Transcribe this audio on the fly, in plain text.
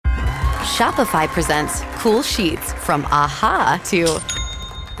Shopify presents cool sheets from aha to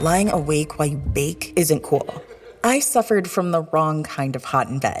lying awake while you bake isn't cool. I suffered from the wrong kind of hot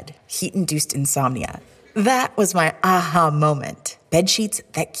in bed, heat-induced insomnia. That was my aha moment. Bed sheets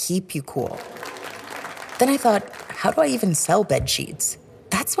that keep you cool. Then I thought, how do I even sell bed sheets?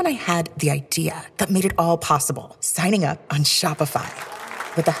 That's when I had the idea that made it all possible, signing up on Shopify.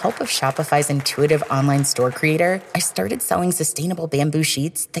 With the help of Shopify's intuitive online store creator, I started selling sustainable bamboo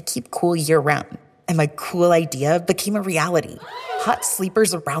sheets that keep cool year-round. And my cool idea became a reality. Hot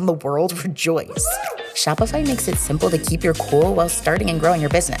sleepers around the world rejoice. Shopify makes it simple to keep your cool while starting and growing your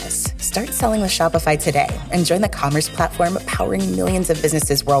business. Start selling with Shopify today and join the commerce platform powering millions of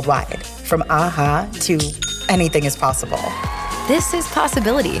businesses worldwide. From aha to anything is possible. This is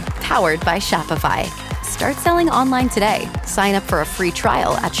Possibility, powered by Shopify. Start selling online today. Sign up for a free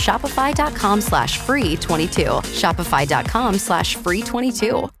trial at shopify.com/free22.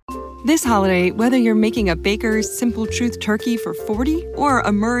 Shopify.com/free22. This holiday, whether you're making a Baker's Simple Truth turkey for 40 or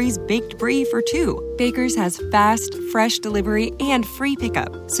a Murray's Baked Brie for 2, Baker's has fast, fresh delivery and free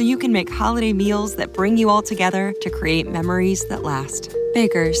pickup, so you can make holiday meals that bring you all together to create memories that last.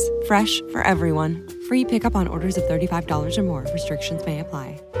 Baker's, fresh for everyone. Free pickup on orders of $35 or more. Restrictions may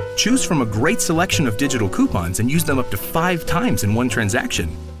apply. Choose from a great selection of digital coupons and use them up to 5 times in one transaction.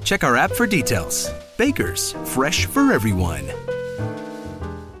 Check our app for details. Baker's, fresh for everyone.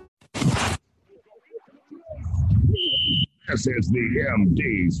 This is the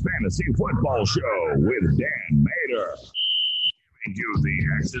MD's Fantasy Football Show with Dan Mater. Giving you the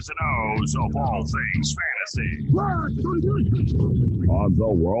X's and O's of all things fantasy. On the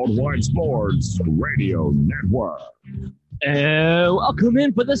Worldwide Sports Radio Network. And welcome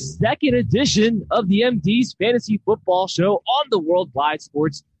in for the second edition of the MD's Fantasy Football Show on the Worldwide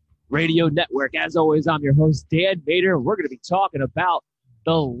Sports Radio Network. As always, I'm your host, Dan Mater, and we're going to be talking about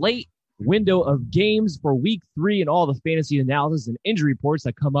the late window of games for week 3 and all the fantasy analysis and injury reports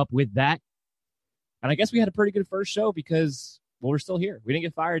that come up with that. And I guess we had a pretty good first show because, well, we're still here. We didn't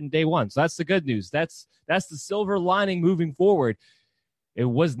get fired in day 1. So that's the good news. That's the silver lining moving forward. It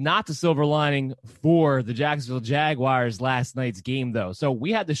was not the silver lining for the Jacksonville Jaguars last night's game, though. So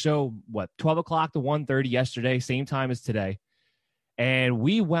we had the show, 12 o'clock to 1:30 yesterday, same time as today. And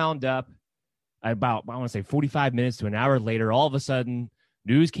we wound up about, 45 minutes to an hour later. All of a sudden,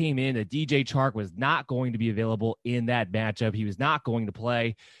 news came in that DJ Chark was not going to be available in that matchup. He was not going to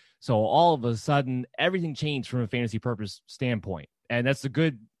play. So all of a sudden, everything changed from a fantasy purpose standpoint. And that's a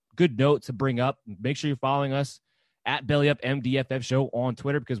good note to bring up. Make sure you're following us at BellyUpMDFF Show on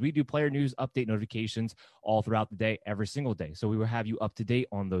Twitter, because we do player news update notifications all throughout the day, every single day. So we will have you up to date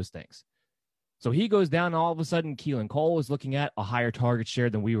on those things. So he goes down, and all of a sudden, Keelan Cole is looking at a higher target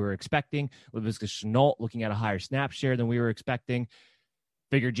share than we were expecting. Laviska Shenault looking at a higher snap share than we were expecting.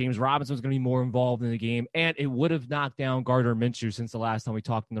 Figured James Robinson was going to be more involved in the game, and it would have knocked down Gardner Minshew since the last time we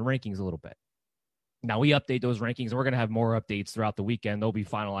talked in the rankings a little bit. Now, we update those rankings, and we're going to have more updates throughout the weekend. They'll be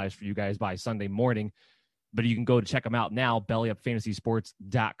finalized for you guys by Sunday morning. But you can go to check them out now,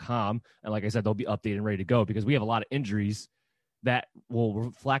 bellyupfantasysports.com. And like I said, they'll be updated and ready to go because we have a lot of injuries that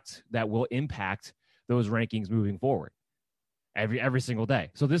will impact those rankings moving forward every single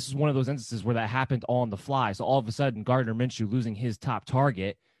day. So this is one of those instances where that happened on the fly. So all of a sudden, Gardner Minshew losing his top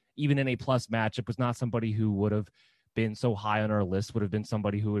target, even in a plus matchup, was not somebody who would have been so high on our list, would have been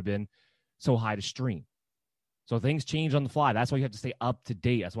somebody who would have been so high to stream. So things change on the fly. That's why you have to stay up to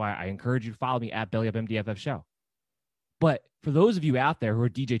date. That's why I encourage you to follow me at BellyUpMDFF Show. But for those of you out there who are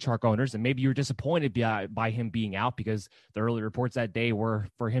DJ Chark owners, and maybe you're disappointed by him being out because the early reports that day were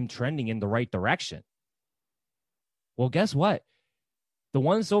for him trending in the right direction. Well, guess what? The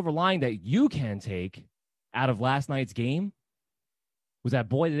one silver line that you can take out of last night's game was that,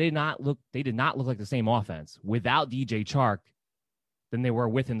 boy, they did not look like the same offense without DJ Chark than they were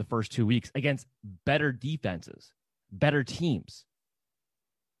with in the first 2 weeks against better defenses, better teams.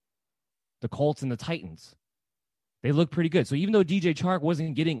 The Colts and the Titans, they look pretty good. So even though DJ Chark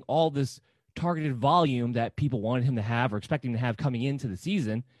wasn't getting all this targeted volume that people wanted him to have or expecting to have coming into the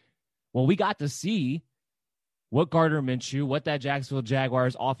season, well, we got to see what Gardner Minshew, what that Jacksonville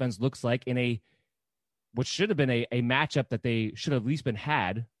Jaguars offense looks like in what should have been a matchup that they should have at least been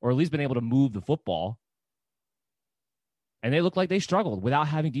had, or at least been able to move the football. And they look like they struggled without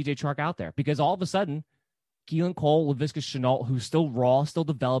having DJ Chark out there because all of a sudden, Keelan Cole, Laviska Shenault, who's still raw, still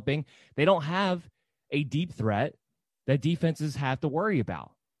developing, they don't have a deep threat that defenses have to worry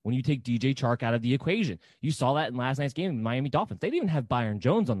about when you take DJ Chark out of the equation. You saw that in last night's game with the Miami Dolphins. They didn't even have Byron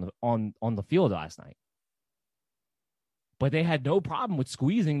Jones on the field last night. But they had no problem with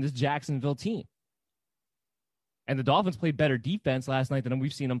squeezing this Jacksonville team. And the Dolphins played better defense last night than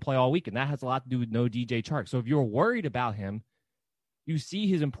we've seen them play all week, and that has a lot to do with no DJ Chark. So if you're worried about him, you see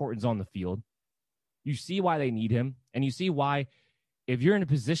his importance on the field. You see why they need him, and you see why if you're in a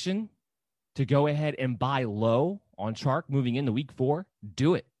position to go ahead and buy low on Chark moving into week 4,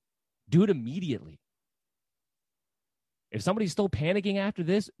 do it. Do it immediately. If somebody's still panicking after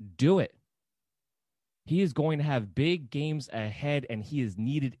this, do it. He is going to have big games ahead, and he is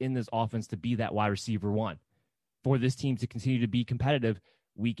needed in this offense to be that wide receiver 1 for this team to continue to be competitive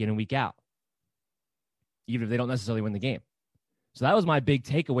week in and week out, even if they don't necessarily win the game. So that was my big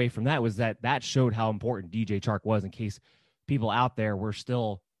takeaway from that, was that showed how important DJ Chark was, in case people out there were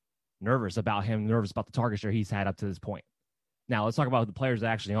still nervous about him, nervous about the target share he's had up to this point. Now, let's talk about the players that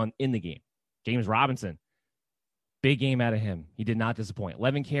are actually in the game. James Robinson, big game out of him. He did not disappoint.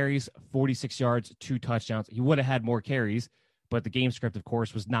 11 carries, 46 yards, 2 touchdowns. He would have had more carries, but the game script, of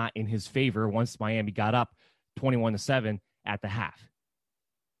course, was not in his favor once Miami got up 21-7 at the half.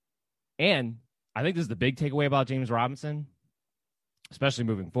 And I think this is the big takeaway about James Robinson, especially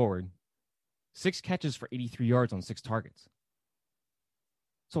moving forward. 6 catches for 83 yards on 6 targets.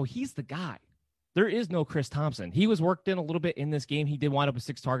 So he's the guy. There is no Chris Thompson. He was worked in a little bit in this game. He did wind up with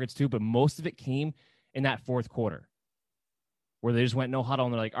 6 targets too, but most of it came in that fourth quarter where they just went no huddle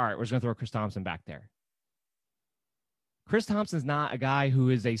and they're like, all right, we're just going to throw Chris Thompson back there. Chris Thompson's not a guy who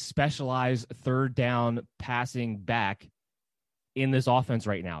is a specialized third down passing back in this offense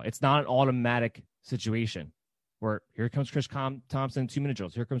right now. It's not an automatic situation where here comes Chris Thompson, 2-minute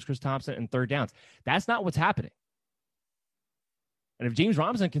drills. Here comes Chris Thompson and third downs. That's not what's happening. And if James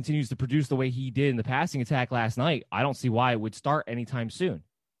Robinson continues to produce the way he did in the passing attack last night, I don't see why it would start anytime soon.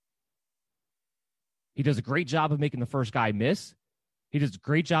 He does a great job of making the first guy miss. He does a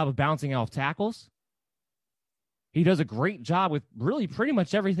great job of bouncing off tackles. He does a great job with really pretty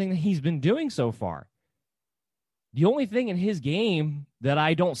much everything that he's been doing so far. The only thing in his game that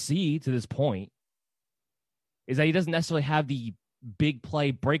I don't see to this point is that he doesn't necessarily have the big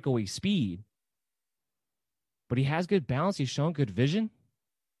play breakaway speed, but he has good balance. He's shown good vision,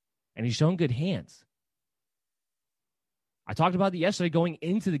 and he's shown good hands. I talked about it yesterday going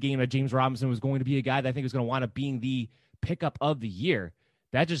into the game that James Robinson was going to be a guy that I think was going to wind up being the pickup of the year.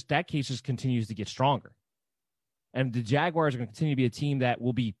 That case just continues to get stronger. And the Jaguars are going to continue to be a team that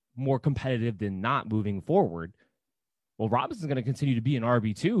will be more competitive than not moving forward. Well, Robinson's going to continue to be an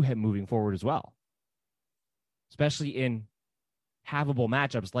RB2 moving forward as well, especially in havable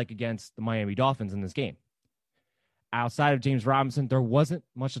matchups like against the Miami Dolphins in this game. Outside of James Robinson, there wasn't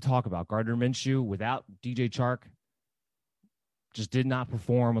much to talk about. Gardner Minshew, without DJ Chark, just did not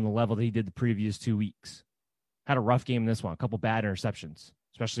perform on the level that he did the previous 2 weeks. Had a rough game in this one, a couple bad interceptions,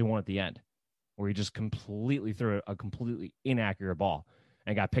 especially one at the end, where he just completely threw a completely inaccurate ball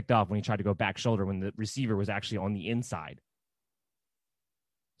and got picked off when he tried to go back shoulder when the receiver was actually on the inside.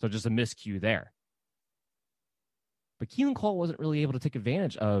 So just a miscue there. But Keelan Cole wasn't really able to take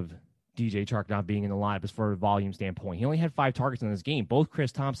advantage of DJ Chark not being in the lineup as far as volume standpoint. He only had 5 targets in this game. Both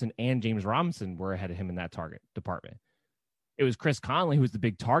Chris Thompson and James Robinson were ahead of him in that target department. It was Chris Conley who was the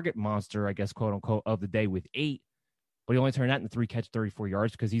big target monster, I guess, quote unquote, of the day with 8. But he only turned that into 3 catch, 34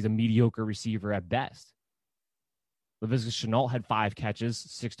 yards because he's a mediocre receiver at best. Laviska Shenault had 5 catches,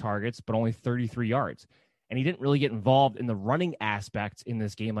 6 targets, but only 33 yards. And he didn't really get involved in the running aspect in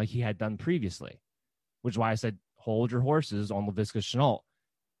this game like he had done previously, which is why I said hold your horses on Laviska Shenault.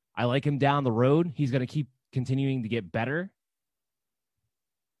 I like him down the road. He's going to keep continuing to get better.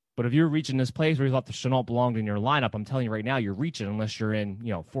 But if you're reaching this place where you thought the Shenault belonged in your lineup, I'm telling you right now, you're reaching unless you're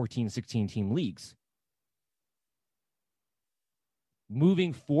in, 14, 16 team leagues.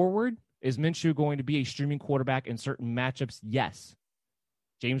 Moving forward, is Minshew going to be a streaming quarterback in certain matchups? Yes.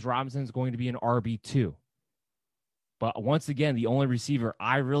 James Robinson is going to be an RB2. But once again, the only receiver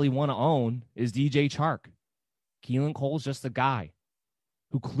I really want to own is DJ Chark. Keelan Cole's just a guy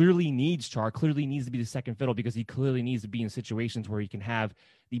who clearly needs Chark, clearly needs to be the second fiddle because he clearly needs to be in situations where he can have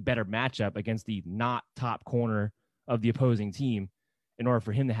the better matchup against the not top corner of the opposing team in order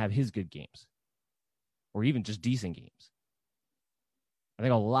for him to have his good games or even just decent games. I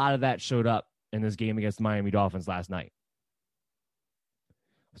think a lot of that showed up in this game against the Miami Dolphins last night.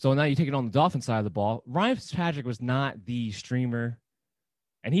 So now you take it on the Dolphins side of the ball. Ryan Fitzpatrick was not the streamer,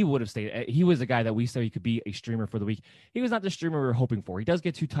 and he would have stayed. He was the guy that we said he could be a streamer for the week. He was not the streamer we were hoping for. He does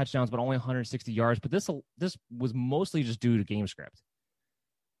get 2 touchdowns, but only 160 yards. But this was mostly just due to game script.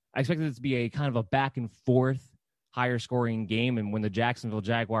 I expected it to be a kind of a back and forth, higher scoring game. And when the Jacksonville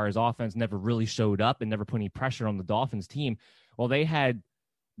Jaguars offense never really showed up and never put any pressure on the Dolphins team, well, they had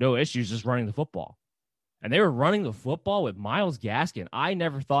no issues just running the football. And they were running the football with Myles Gaskin. I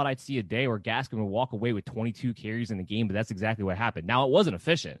never thought I'd see a day where Gaskin would walk away with 22 carries in the game, but that's exactly what happened. Now, it wasn't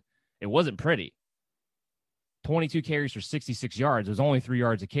efficient. It wasn't pretty. 22 carries for 66 yards. It was only 3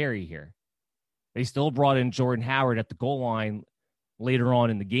 yards a carry here. They still brought in Jordan Howard at the goal line later on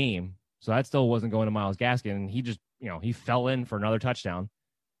in the game, so that still wasn't going to Myles Gaskin. And he just, he fell in for another touchdown.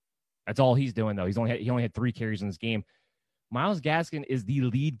 That's all he's doing, though. He only had 3 carries in this game. Myles Gaskin is the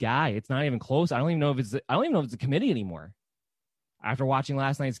lead guy. It's not even close. I don't even know if it's a committee anymore. After watching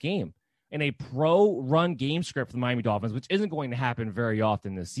last night's game, in a pro run game script for the Miami Dolphins, which isn't going to happen very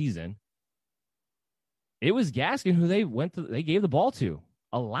often this season, it was Gaskin who they gave the ball to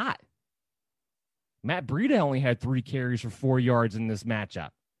a lot. Matt Breida only had 3 carries for 4 yards in this matchup.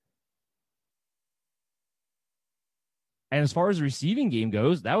 And as far as the receiving game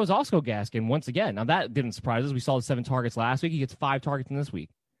goes, that was also Gaskin once again. Now, that didn't surprise us. We saw the 7 targets last week. He gets 5 targets in this week.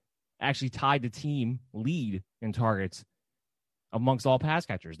 Actually tied the team lead in targets amongst all pass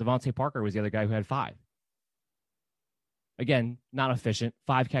catchers. Devontae Parker was the other guy who had 5. Again, not efficient.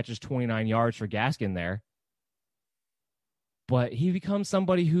 5 catches, 29 yards for Gaskin there. But he becomes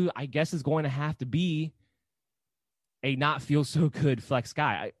somebody who I guess is going to have to be a not feel so good flex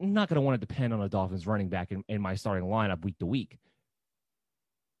guy. I'm not going to want to depend on a Dolphins running back in my starting lineup week to week.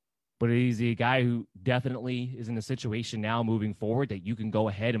 But he's a guy who definitely is in a situation now moving forward that you can go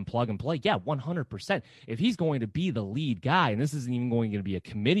ahead and plug and play. Yeah, 100%. If he's going to be the lead guy, and this isn't even going to be a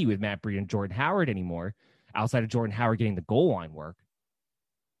committee with Matt Breida and Jordan Howard anymore, outside of Jordan Howard getting the goal line work,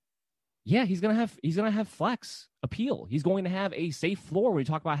 yeah, he's gonna have flex appeal. He's going to have a safe floor when you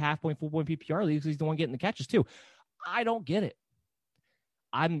talk about half point, full point PPR leagues. He's the one getting the catches too. I don't get it.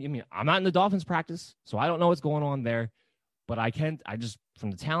 I'm not in the Dolphins practice, so I don't know what's going on there. But from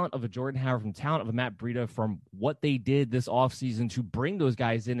the talent of a Jordan Howard, from the talent of a Matt Breida, from what they did this offseason to bring those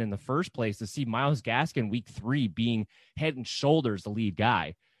guys in the first place, to see Myles Gaskin week 3 being head and shoulders the lead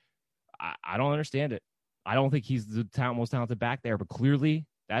guy, I don't understand it. I don't think he's the most talented back there, but clearly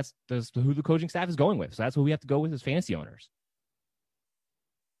that's who the coaching staff is going with. So that's what we have to go with as fantasy owners.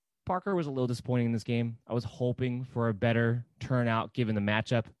 Parker was a little disappointing in this game. I was hoping for a better turnout given the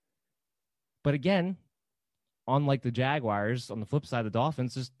matchup. But again, unlike the Jaguars, on the flip side, the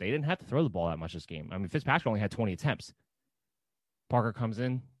Dolphins, they didn't have to throw the ball that much this game. I mean, Fitzpatrick only had 20 attempts. Parker comes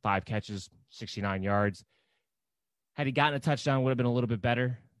in, 5 catches, 69 yards. Had he gotten a touchdown, it would have been a little bit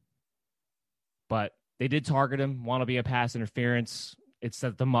better. But they did target him, want to be a pass interference. It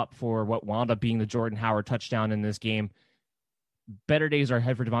set them up for what wound up being the Jordan Howard touchdown in this game. Better days are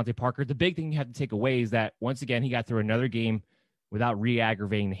ahead for Devontae Parker. The big thing you have to take away is that, once again, he got through another game without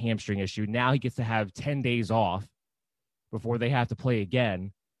re-aggravating the hamstring issue. Now he gets to have 10 days off before they have to play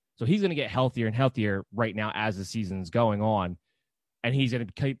again. So he's going to get healthier and healthier right now as the season's going on. And he's going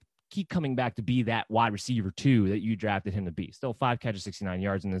to keep coming back to be that wide receiver 2 that you drafted him to be. Still 5 catches, 69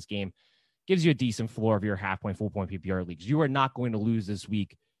 yards in this game. Gives you a decent floor of your half-point, full-point PPR leagues. You are not going to lose this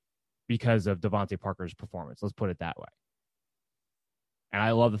week because of Devontae Parker's performance. Let's put it that way. And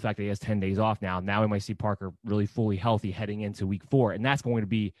I love the fact that he has 10 days off now. Now we might see Parker really fully healthy heading into week 4, and that's going to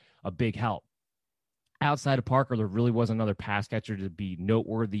be a big help. Outside of Parker, there really was another pass catcher to be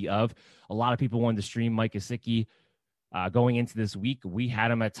noteworthy of. A lot of people wanted to stream Mike Gesicki going into this week. We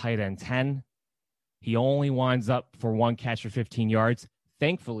had him at tight end 10. He only winds up for 1 catch for 15 yards.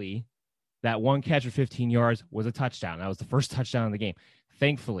 Thankfully, that 1 catch for 15 yards was a touchdown. That was the first touchdown in the game.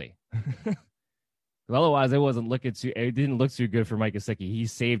 Thankfully. Otherwise, it didn't look too good for Mike Gesicki. He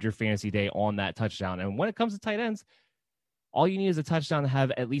saved your fantasy day on that touchdown. And when it comes to tight ends, all you need is a touchdown to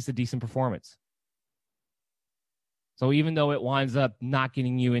have at least a decent performance. So even though it winds up not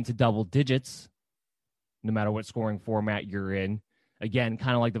getting you into double digits, no matter what scoring format you're in, again,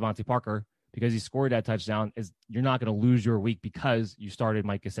 kind of like Devontae Parker, because he scored that touchdown, you're not going to lose your week because you started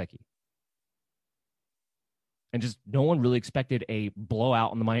Mike Gesicki. And just no one really expected a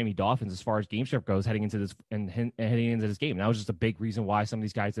blowout on the Miami Dolphins as far as game script goes heading into this heading into this game. And that was just a big reason why some of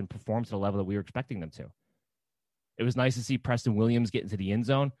these guys didn't perform to the level that we were expecting them to. It was nice to see Preston Williams get into the end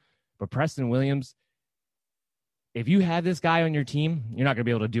zone, but Preston Williams, if you have this guy on your team, you're not going to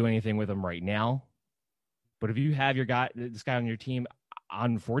be able to do anything with him right now. But if you have this guy on your team,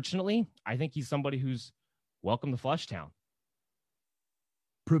 unfortunately, I think he's somebody who's welcome to Flushtown.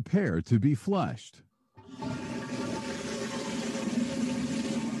 Prepare to be flushed.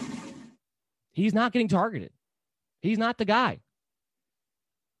 He's not getting targeted. He's not the guy.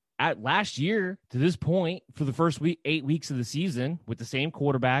 At last year, to this point, for the first 8 weeks of the season, with the same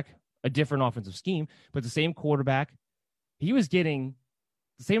quarterback, a different offensive scheme, but the same quarterback, he was getting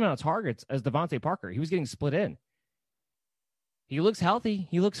the same amount of targets as Devontae Parker. He was getting split in. He looks healthy.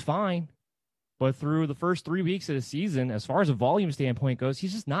 He looks fine. But through the first 3 weeks of the season, as far as a volume standpoint goes,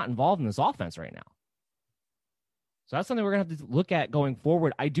 he's just not involved in this offense right now. So that's something we're going to have to look at going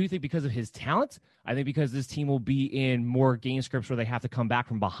forward. I do think because of his talent, I think because this team will be in more game scripts where they have to come back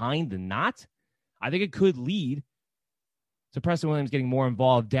from behind than not, I think it could lead to Preston Williams getting more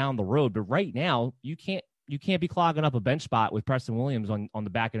involved down the road. But right now, you can't be clogging up a bench spot with Preston Williams on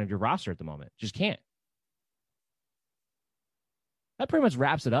the back end of your roster at the moment. Just can't. That pretty much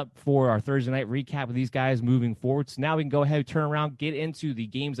wraps it up for our Thursday night recap of these guys moving forward. So now we can go ahead and turn around, get into the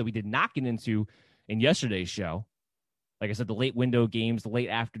games that we did not get into in yesterday's show. Like I said, the late window games, the late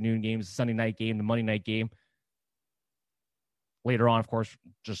afternoon games, the Sunday night game, the Monday night game. Later on, of course,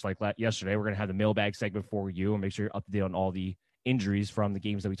 just like yesterday, we're going to have the mailbag segment for you and make sure you're up to date on all the injuries from the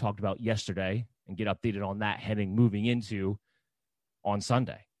games that we talked about yesterday and get updated on that moving into on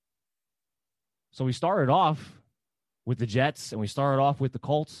Sunday. So we started off with the Jets, and we started off with the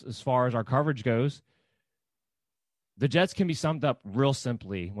Colts as far as our coverage goes. The Jets can be summed up real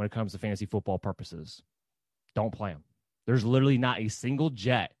simply when it comes to fantasy football purposes. Don't play them. There's literally not a single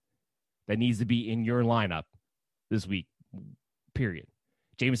Jet that needs to be in your lineup this week, period.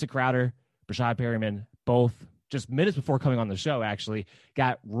 Jamison Crowder, Brashad Perryman, both just minutes before coming on the show, actually,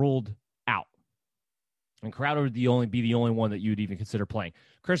 got ruled out. And Crowder would be the only one that you would even consider playing.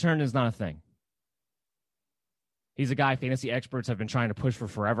 Chris Herndon is not a thing. He's a guy fantasy experts have been trying to push for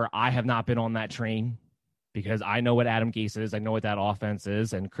forever. I have not been on that train because I know what Adam Gase is. I know what that offense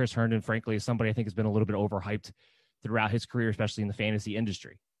is. And Chris Herndon, frankly, is somebody I think has been a little bit overhyped throughout his career, especially in the fantasy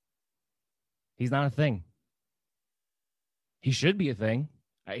industry. He's not a thing. He should be a thing.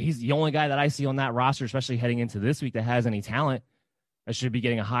 He's the only guy that I see on that roster, especially heading into this week, that has any talent that should be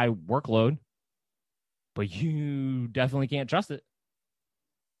getting a high workload. But you definitely can't trust it.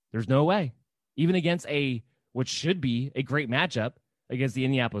 There's no way. Even against which should be a great matchup against the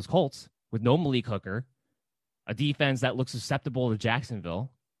Indianapolis Colts with no Malik Hooker, a defense that looks susceptible to Jacksonville.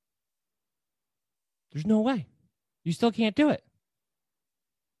 There's no way. You still can't do it.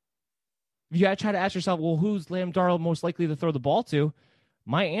 You got to try to ask yourself, well, who's Liam Darnold most likely to throw the ball to?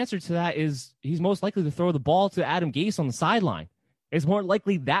 My answer to that is he's most likely to throw the ball to Adam Gase on the sideline. It's more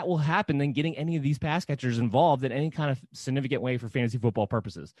likely that will happen than getting any of these pass catchers involved in any kind of significant way for fantasy football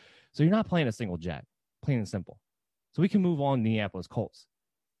purposes. So you're not playing a single Jet. Plain and simple. So we can move on to the Indianapolis Colts.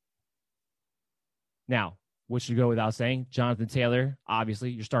 Now, what should go without saying? Jonathan Taylor,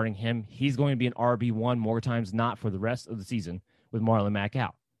 obviously, you're starting him. He's going to be an RB1 more times than not for the rest of the season with Marlon Mack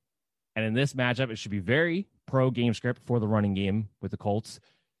out. And in this matchup, it should be very pro game script for the running game with the Colts.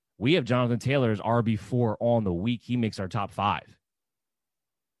 We have Jonathan Taylor as RB4 on the week. He makes our top 5.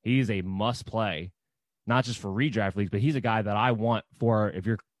 He's a must play, not just for redraft leagues, but he's a guy that I want for if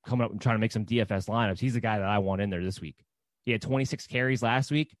you're coming up and trying to make some DFS lineups. He's the guy that I want in there this week. He had 26 carries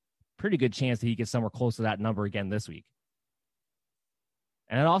last week. Pretty good chance that he gets somewhere close to that number again this week.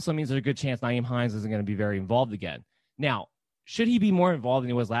 And it also means there's a good chance Nyheim Hines isn't going to be very involved again. Now, should he be more involved than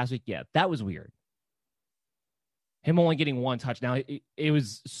he was last week? Yeah, that was weird. Him only getting 1 touchdown. It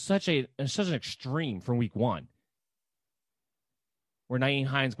was such an extreme from week 1. Where Nyheim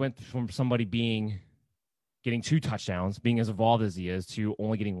Hines went from somebody getting 2 touchdowns, being as involved as he is, to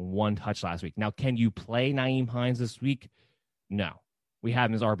only getting 1 touch last week. Now, can you play Nyheim Hines this week? No. We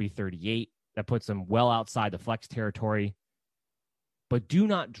have him as RB38. That puts him well outside the flex territory. But do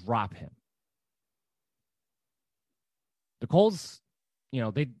not drop him. The Colts,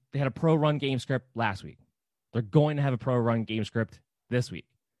 they had a pro run game script last week. They're going to have a pro run game script this week.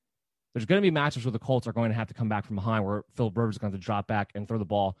 There's going to be matchups where the Colts are going to have to come back from behind, where Philip Rivers is going to drop back and throw the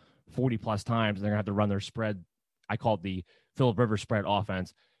ball 40-plus times, and they're going to have to run their spread. I call it the Philip Rivers spread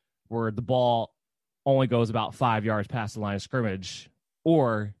offense, where the ball only goes about 5 yards past the line of scrimmage,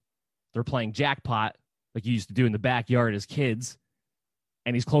 or they're playing jackpot like you used to do in the backyard as kids,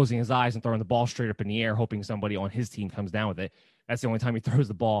 and he's closing his eyes and throwing the ball straight up in the air, hoping somebody on his team comes down with it. That's the only time he throws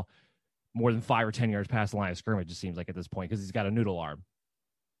the ball more than 5 or 10 yards past the line of scrimmage, it seems like at this point, because he's got a noodle arm.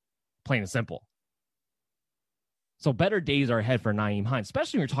 Plain and simple. So better days are ahead for Nyheim Hines,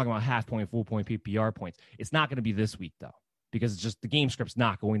 especially when you're talking about half point, full point, PPR points. It's not going to be this week, though, because it's just the game script's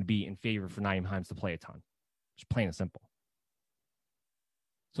not going to be in favor for Nyheim Hines to play a ton. Just plain and simple.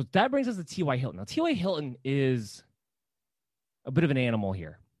 So that brings us to T.Y. Hilton. Now, T.Y. Hilton is a bit of an animal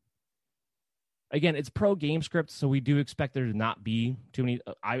here. Again, it's pro game script, so we do expect there to not be too many.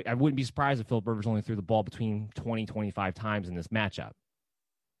 I wouldn't be surprised if Philip Rivers only threw the ball between 20, 25 times in this matchup.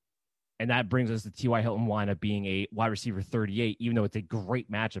 And that brings us to T.Y. Hilton lineup being a wide receiver 38, even though it's a great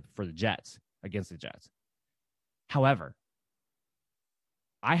matchup for the Jets, against the Jets. However,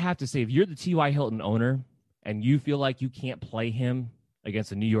 I have to say, if you're the T.Y. Hilton owner and you feel like you can't play him against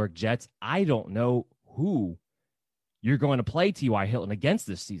the New York Jets. I don't know who you're going to play T.Y. Hilton against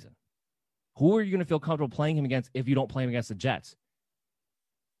this season. Who are you going to feel comfortable playing him against if you don't play him against the Jets?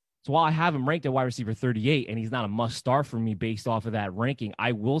 So while I have him ranked at wide receiver 38, and he's not a must-start for me based off of that ranking,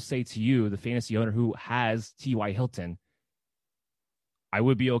 I will say to you, the fantasy owner who has T.Y. Hilton, I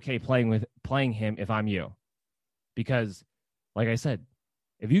would be okay playing him if I'm you. Because, like I said,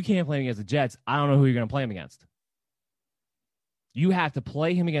 if you can't play him against the Jets, I don't know who you're going to play him against. You have to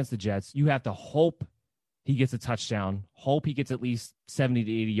play him against the Jets. You have to hope he gets a touchdown, hope he gets at least 70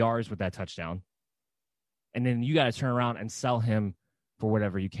 to 80 yards with that touchdown. And then you got to turn around and sell him for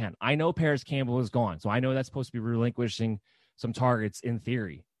whatever you can. I know Paris Campbell is gone, so I know that's supposed to be relinquishing some targets in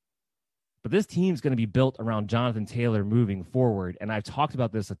theory. But this team's going to be built around Jonathan Taylor moving forward, and I've talked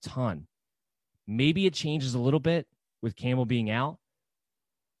about this a ton. Maybe it changes a little bit with Campbell being out,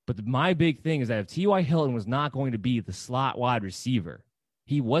 but my big thing is that if T.Y. Hilton was not going to be the slot wide receiver,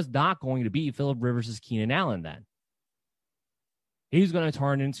 he was not going to be Phillip Rivers' Keenan Allen then. He's going to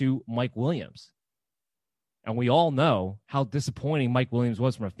turn into Mike Williams. And we all know how disappointing Mike Williams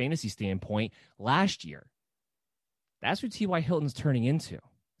was from a fantasy standpoint last year. That's what T.Y. Hilton's turning into.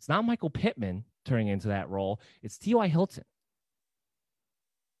 It's not Michael Pittman turning into that role. It's T.Y. Hilton.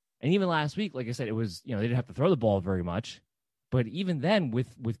 And even last week, like I said, it was, they didn't have to throw the ball very much. But even then,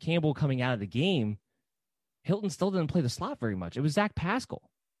 with Campbell coming out of the game, Hilton still didn't play the slot very much. It was Zach Pascal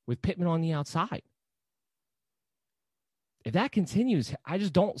with Pittman on the outside. If that continues, I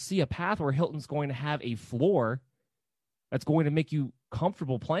just don't see a path where Hilton's going to have a floor that's going to make you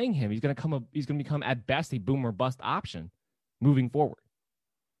comfortable playing him. He's going to become at best a boom or bust option moving forward.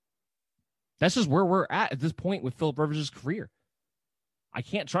 That's just where we're at this point with Phillip Rivers' career. I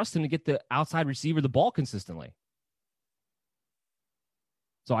can't trust him to get the outside receiver the ball consistently.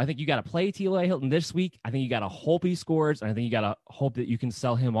 So I think you got to play T.Y. Hilton this week. I think you got to hope he scores, and I think you got to hope that you can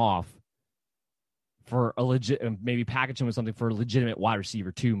sell him off for a legit, maybe package him with something for a legitimate wide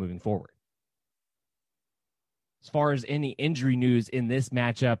receiver too moving forward. As far as any injury news in this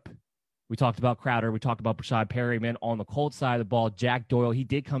matchup, we talked about Crowder, we talked about Brashad Perryman. On the Colts side of the ball, Jack Doyle, he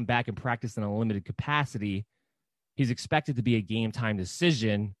did come back and practice in a limited capacity. He's expected to be a game-time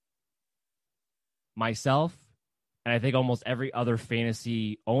decision. Myself, and I think almost every other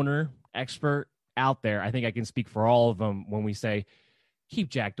fantasy owner, expert out there, I think I can speak for all of them when we say, keep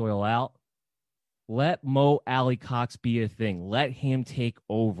Jack Doyle out. Let Mo Alley-Cox be a thing. Let him take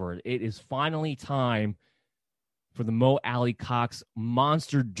over. It is finally time for the Mo Alley-Cox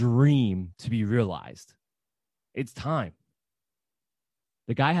monster dream to be realized. It's time.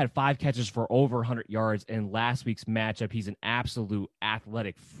 The guy had 5 catches for over 100 yards in last week's matchup. He's an absolute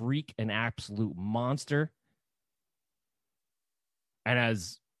athletic freak, an absolute monster. And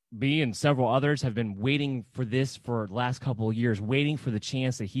as me and several others have been waiting for this for the last couple of years, waiting for the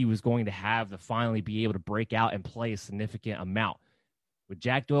chance that he was going to have to finally be able to break out and play a significant amount. With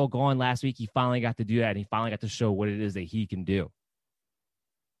Jack Doyle gone last week, he finally got to do that, and he finally got to show what it is that he can do.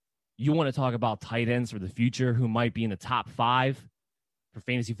 You want to talk about tight ends for the future who might be in the top 5 for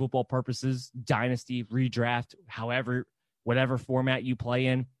fantasy football purposes, dynasty, redraft, however, whatever format you play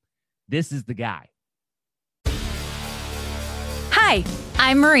in, this is the guy. Hi,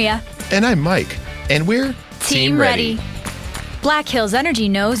 I'm Maria. And I'm Mike. And we're Team Ready. Black Hills Energy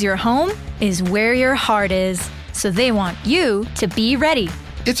knows your home is where your heart is, so they want you to be ready.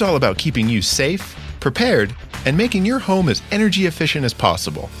 It's all about keeping you safe, prepared, and making your home as energy efficient as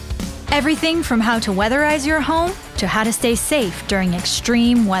possible. Everything from how to weatherize your home to how to stay safe during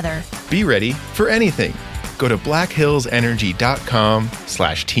extreme weather. Be ready for anything. Go to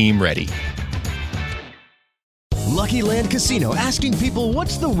blackhillsenergy.com/Team Ready. Lucky Land Casino, asking people,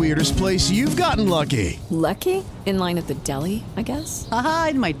 what's the weirdest place you've gotten lucky? Lucky? In line at the deli, I guess? Aha,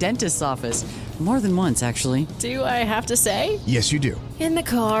 in my dentist's office. More than once, actually. Do I have to say? Yes, you do. In the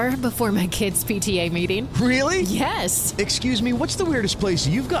car before my kids' PTA meeting. Really? Yes. Excuse me, what's the weirdest place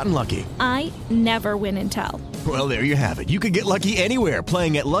you've gotten lucky? I never win and tell. Well, there you have it. You can get lucky anywhere,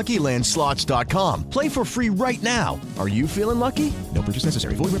 playing at LuckyLandSlots.com. Play for free right now. Are you feeling lucky? No purchase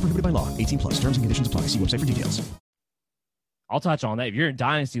necessary. Void where prohibited by law. 18+. Terms and conditions apply. See website for details. I'll touch on that. If you're in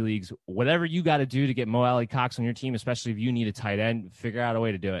dynasty leagues, whatever you got to do to get Mo Alley-Cox on your team, especially if you need a tight end, figure out a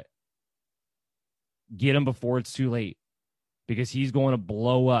way to do it. Get him before it's too late, because he's going to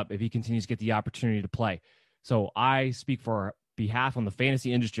blow up if he continues to get the opportunity to play. So I speak for behalf on the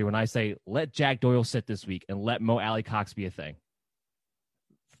fantasy industry when I say let Jack Doyle sit this week and let Mo Alley-Cox be a thing.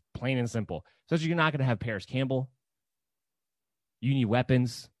 Plain and simple. So you're not going to have Paris Campbell. You need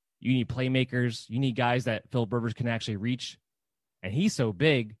weapons. You need playmakers. You need guys that Phillip Rivers can actually reach. And he's so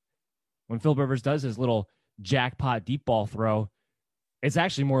big, when Phillip Rivers does his little jackpot deep ball throw, it's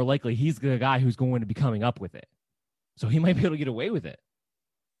actually more likely he's the guy who's going to be coming up with it. So he might be able to get away with it.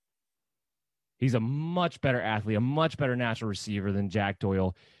 He's a much better athlete, a much better natural receiver than Jack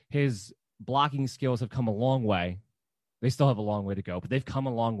Doyle. His blocking skills have come a long way. They still have a long way to go, but they've come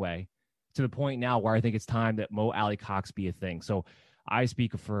a long way to the point now where I think it's time that Mo Alley-Cox be a thing. So I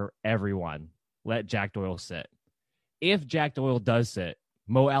speak for everyone. Let Jack Doyle sit. If Jack Doyle does sit,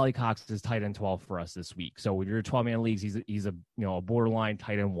 Mo Alley-Cox is tight end 12 for us this week. So with your 12-man leagues, he's a borderline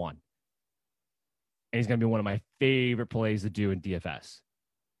tight end 1. And he's going to be one of my favorite plays to do in DFS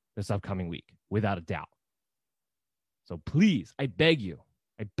this upcoming week, without a doubt. So please, I beg you,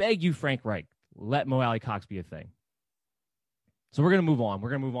 Frank Reich, let Mo Alley-Cox be a thing. So we're going to move on. We're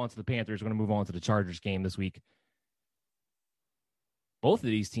going to move on to the Panthers. We're going to move on to the Chargers game this week. Both of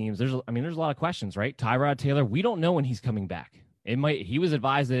these teams, there's a lot of questions, right? Tyrod Taylor, we don't know when he's coming back. He was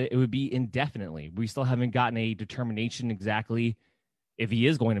advised that it would be indefinitely. We still haven't gotten a determination exactly if he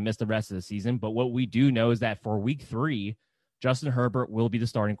is going to miss the rest of the season. But what we do know is that for week 3, Justin Herbert will be the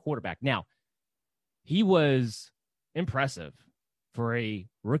starting quarterback. Now, he was impressive for a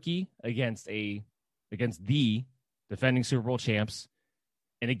rookie against the defending Super Bowl champs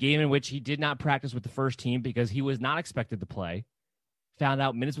in a game in which he did not practice with the first team because he was not expected to play. Found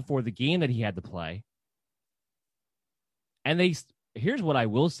out minutes before the game that he had to play. And here's what I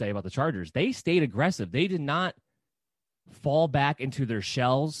will say about the Chargers. They stayed aggressive. They did not fall back into their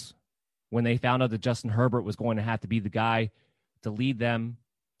shells when they found out that Justin Herbert was going to have to be the guy to lead them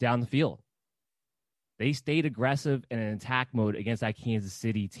down the field. They stayed aggressive in an attack mode against that Kansas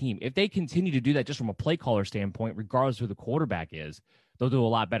City team. If they continue to do that just from a play caller standpoint, regardless of who the quarterback is, they'll do a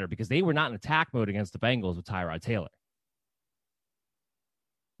lot better because they were not in attack mode against the Bengals with Tyrod Taylor.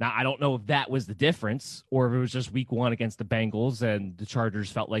 Now, I don't know if that was the difference or if it was just week 1 against the Bengals and the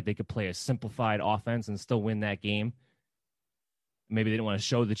Chargers felt like they could play a simplified offense and still win that game. Maybe they didn't want to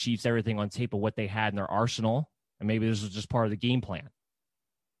show the Chiefs everything on tape of what they had in their arsenal, and maybe this was just part of the game plan.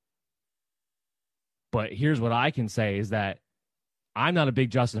 But here's what I can say is that I'm not a big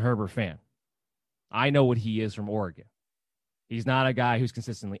Justin Herbert fan. I know what he is from Oregon. He's not a guy who's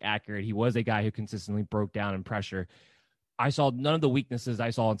consistently accurate. He was a guy who consistently broke down in pressure. I saw none of the weaknesses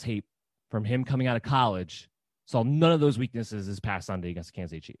I saw on tape from him coming out of college. Saw none of those weaknesses this past Sunday against the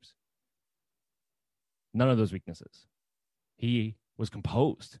Kansas City Chiefs. None of those weaknesses. He was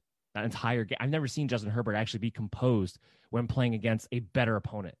composed that entire game. I've never seen Justin Herbert actually be composed when playing against a better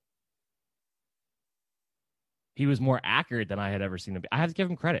opponent. He was more accurate than I had ever seen him be. I have to give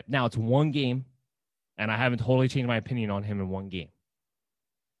him credit. Now, it's one game, and I haven't totally changed my opinion on him in one game.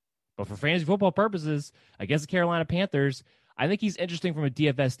 But for fantasy football purposes, against the Carolina Panthers, I think he's interesting from a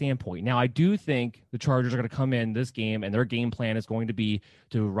DFS standpoint. Now, I do think the Chargers are going to come in this game, and their game plan is going to be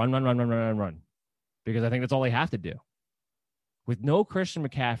to run. Because I think that's all they have to do. With no Christian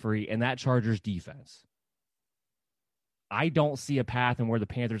McCaffrey and that Chargers defense, I don't see a path in where the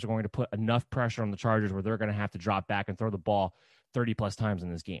Panthers are going to put enough pressure on the Chargers where they're going to have to drop back and throw the ball 30-plus times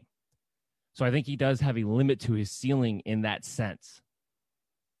in this game. So I think he does have a limit to his ceiling in that sense.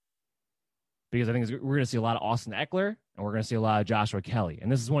 Because I think we're going to see a lot of Austin Eckler, and we're going to see a lot of Joshua Kelly.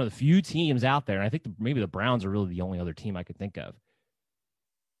 And this is one of the few teams out there, and I think maybe the Browns are really the only other team I could think of,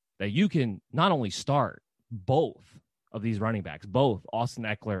 that you can not only start both of these running backs, both Austin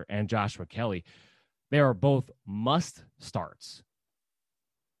Eckler and Joshua Kelly. They are both must starts.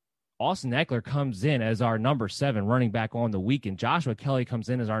 Austin Eckler comes in as our number 7 running back on the week, and Joshua Kelly comes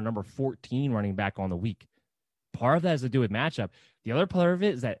in as our number 14 running back on the week. Part of that has to do with matchup. The other part of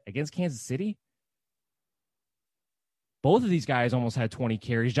it is that against Kansas City, both of these guys almost had 20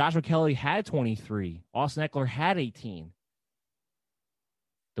 carries. Joshua Kelly had 23. Austin Eckler had 18.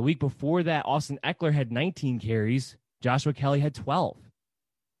 The week before that, Austin Eckler had 19 carries. Joshua Kelly had 12.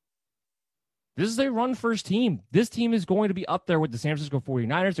 This is a run-first team. This team is going to be up there with the San Francisco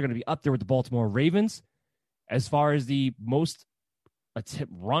 49ers. They're going to be up there with the Baltimore Ravens as far as the most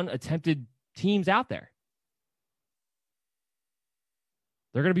run-attempted teams out there.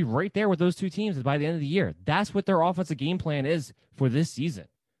 They're going to be right there with those two teams by the end of the year. That's what their offensive game plan is for this season.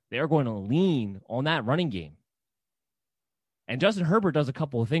 They are going to lean on that running game. And Justin Herbert does a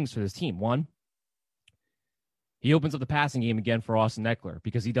couple of things for this team. One, he opens up the passing game again for Austin Eckler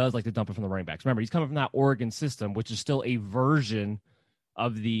because he does like to dump it from the running backs. Remember, he's coming from that Oregon system, which is still a version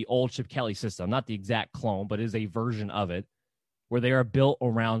of the old Chip Kelly system. Not the exact clone, but is a version of it where they are built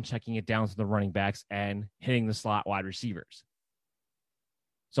around checking it down to the running backs and hitting the slot wide receivers.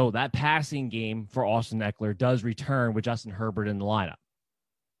 So that passing game for Austin Eckler does return with Justin Herbert in the lineup,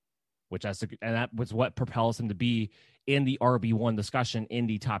 and that was what propels him to be in the RB1 discussion in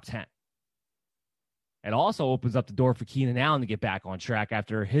the top 10. It also opens up the door for Keenan Allen to get back on track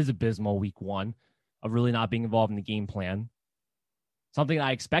after his abysmal week 1 of really not being involved in the game plan. Something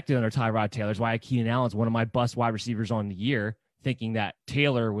I expected under Tyrod Taylor is why Keenan Allen is one of my bust wide receivers on the year, thinking that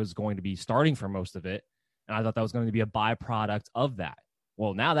Taylor was going to be starting for most of it. And I thought that was going to be a byproduct of that.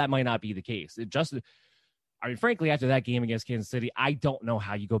 Well, now that might not be the case. Frankly, after that game against Kansas City, I don't know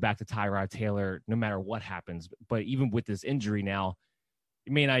how you go back to Tyrod Taylor no matter what happens. But even with this injury now,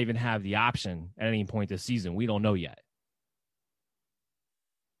 you may not even have the option at any point this season. We don't know yet.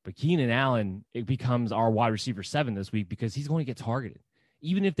 But Keenan Allen, it becomes our wide receiver 7 this week because he's going to get targeted.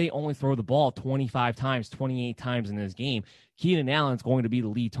 Even if they only throw the ball 25 times, 28 times in this game, Keenan Allen's going to be the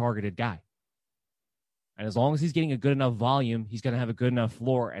lead targeted guy. And as long as he's getting a good enough volume, he's going to have a good enough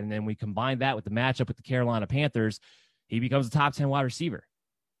floor. And then we combine that with the matchup with the Carolina Panthers, he becomes a top 10 wide receiver.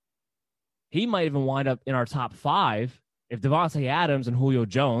 He might even wind up in our top 5 if Devontae Adams and Julio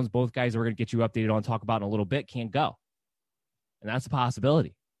Jones, both guys that we're going to get you updated on, talk about in a little bit, can't go. And that's a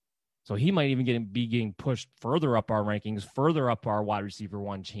possibility. So he might even be getting pushed further up our rankings, further up our wide receiver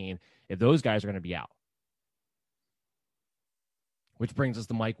 1 chain if those guys are going to be out. Which brings us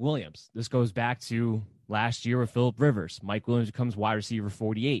to Mike Williams. This goes back to last year with Phillip Rivers. Mike Williams becomes wide receiver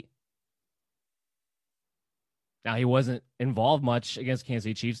 48. Now, he wasn't involved much against Kansas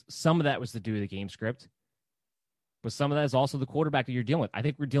City Chiefs. Some of that was to do with the game script. But some of that is also the quarterback that you're dealing with. I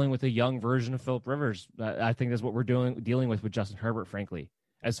think we're dealing with a young version of Phillip Rivers. I think that's what we're dealing with Justin Herbert, frankly,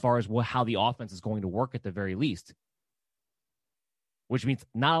 as far as how the offense is going to work at the very least. Which means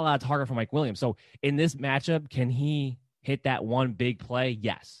not a lot of target for Mike Williams. So in this matchup, can he hit that one big play?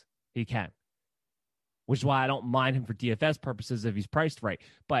 Yes, he can. Which is why I don't mind him for DFS purposes if he's priced right.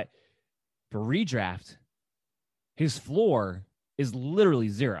 But for redraft, his floor is literally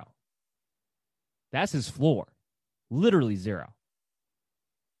 0. That's his floor. Literally 0.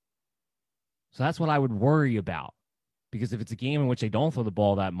 So that's what I would worry about. Because if it's a game in which they don't throw the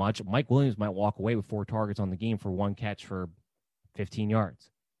ball that much, Mike Williams might walk away with 4 targets on the game for 1 catch for 15 yards.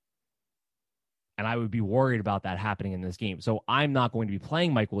 And I would be worried about that happening in this game. So I'm not going to be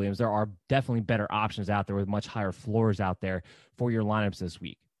playing Mike Williams. There are definitely better options out there with much higher floors out there for your lineups this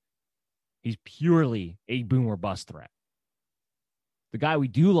week. He's purely a boom or bust threat. The guy we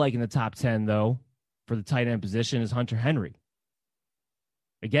do like in the top 10, though, for the tight end position is Hunter Henry.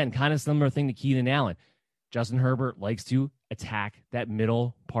 Again, kind of similar thing to Keenan Allen. Justin Herbert likes to attack that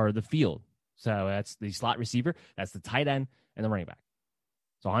middle part of the field. So that's the slot receiver, that's the tight end, and the running back.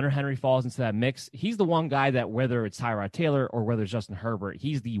 So Hunter Henry falls into that mix. He's the one guy that, whether it's Tyrod Taylor or whether it's Justin Herbert,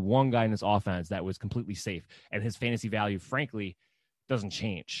 he's the one guy in this offense that was completely safe. And his fantasy value, frankly, doesn't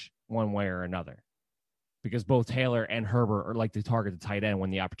change one way or another. Because both Taylor and Herbert are like to target the tight end when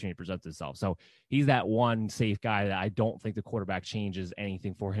the opportunity presents itself. So he's that one safe guy that I don't think the quarterback changes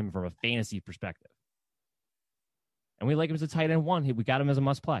anything for him from a fantasy perspective. And we like him as a tight end 1. We got him as a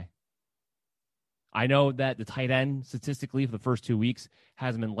must play. I know that the tight end statistically for the first 2 weeks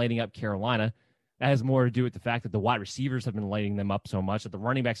hasn't been lighting up Carolina. That has more to do with the fact that the wide receivers have been lighting them up so much, that the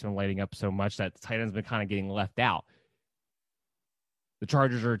running backs have been lighting up so much that the tight end's been kind of getting left out. The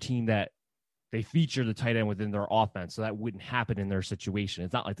Chargers are a team that they feature the tight end within their offense, so that wouldn't happen in their situation.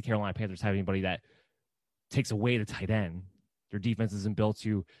 It's not like the Carolina Panthers have anybody that takes away the tight end. Their defense isn't built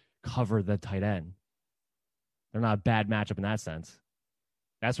to cover the tight end. They're not a bad matchup in that sense.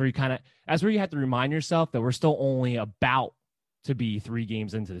 That's where you have to remind yourself that we're still only about to be 3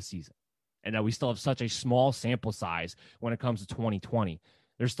 games into the season and that we still have such a small sample size when it comes to 2020.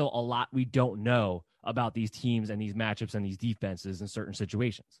 There's still a lot we don't know about these teams and these matchups and these defenses in certain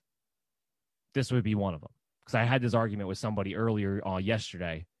situations. This would be one of them. Because I had this argument with somebody earlier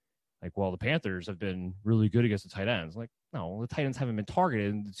yesterday. Like, well, the Panthers have been really good against the tight ends. Like, no, the tight ends haven't been targeted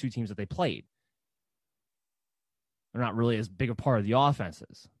in the 2 teams that they played. They're not really as big a part of the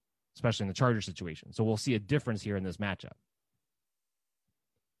offenses, especially in the Chargers situation. So we'll see a difference here in this matchup.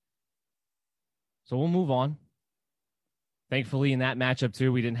 So we'll move on. Thankfully, in that matchup,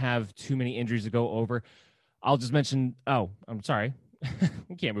 too, we didn't have too many injuries to go over. I'll just mention, I'm sorry.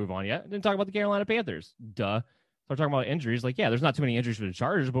 We can't move on yet. I didn't talk about the Carolina Panthers. Duh. So we're talking about injuries. Like, yeah, there's not too many injuries for the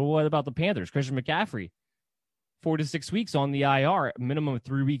Chargers, but what about the Panthers? Christian McCaffrey, 4 to 6 weeks on the IR, minimum of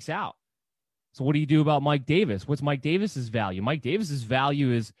 3 weeks out. So what do you do about Mike Davis? What's Mike Davis's value? Mike Davis's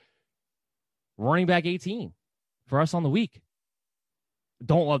value is running back 18 for us on the week.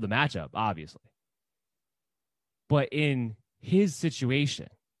 Don't love the matchup, obviously. But in his situation,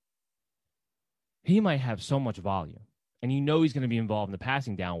 he might have so much volume. And you know he's going to be involved in the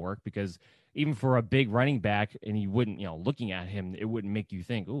passing down work because even for a big running back, and you wouldn't, looking at him, it wouldn't make you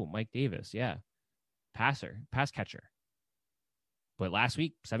think, oh, Mike Davis, yeah, pass catcher. But last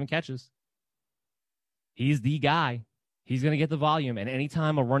week, 7 catches. He's the guy. He's going to get the volume. And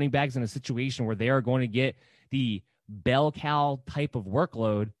anytime a running back's in a situation where they are going to get the bell cow type of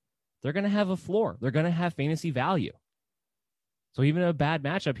workload, they're going to have a floor. They're going to have fantasy value. So even a bad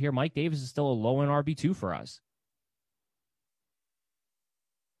matchup here, Mike Davis is still a low-end RB2 for us.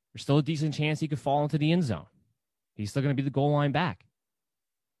 There's still a decent chance he could fall into the end zone. He's still going to be the goal line back.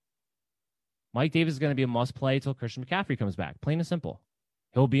 Mike Davis is going to be a must-play until Christian McCaffrey comes back. Plain and simple.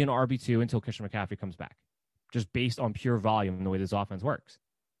 He'll be an RB2 until Christian McCaffrey comes back, just based on pure volume and the way this offense works.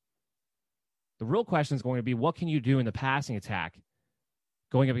 The real question is going to be, what can you do in the passing attack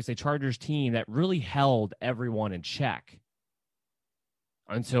going up against a Chargers team that really held everyone in check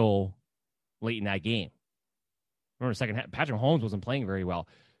until late in that game? Remember, second half, Patrick Mahomes wasn't playing very well.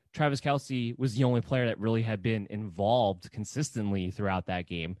 Travis Kelce was the only player that really had been involved consistently throughout that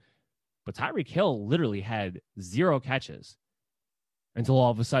game. But Tyreek Hill literally had 0 catches until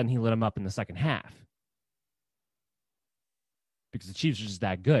all of a sudden he lit him up in the second half. Because the Chiefs are just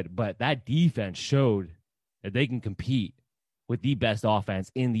that good. But that defense showed that they can compete with the best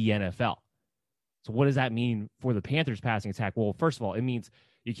offense in the NFL. So what does that mean for the Panthers passing attack? Well, first of all, it means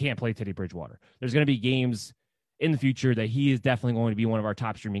you can't play Teddy Bridgewater. There's going to be games in the future that he is definitely going to be one of our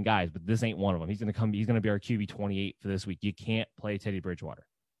top streaming guys, but this ain't one of them. He's going to be our QB 28 for this week. You can't play Teddy Bridgewater.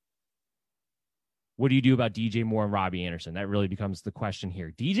 What do you do about DJ Moore and Robbie Anderson? That really becomes the question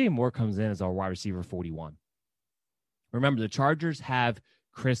here. DJ Moore comes in as our wide receiver 41. Remember, the Chargers have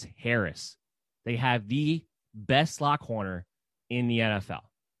Chris Harris. They have the best slot corner in the NFL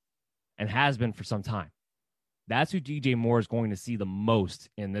and has been for some time. That's who DJ Moore is going to see the most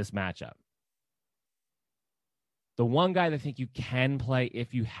in this matchup. The one guy that I think you can play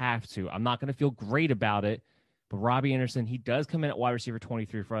if you have to, I'm not going to feel great about it, but Robbie Anderson, he does come in at wide receiver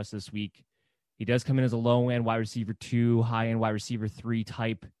 23 for us this week. He does come in as a low-end wide receiver 2, high-end wide receiver 3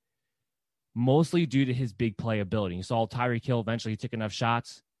 type, mostly due to his big play ability. You saw Tyreek Hill eventually took enough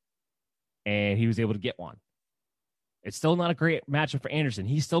shots, and he was able to get one. It's still not a great matchup for Anderson.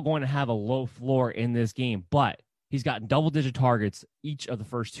 He's still going to have a low floor in this game, but he's gotten double-digit targets each of the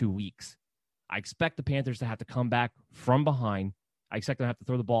first 2 weeks. I expect the Panthers to have to come back from behind. I expect them to have to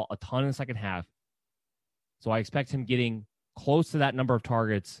throw the ball a ton in the second half. So I expect him getting close to that number of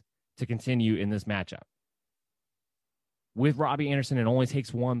targets to continue in this matchup. With Robbie Anderson, it only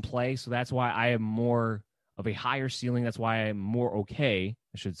takes one play, so that's why I am more of a higher ceiling. That's why I'm more okay,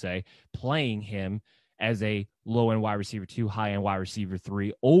 I should say, playing him as a low-end wide receiver 2, high-end wide receiver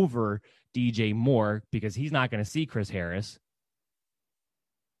 3 over DJ Moore, because he's not going to see Chris Harris.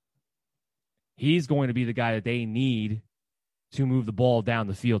 He's going to be the guy that they need to move the ball down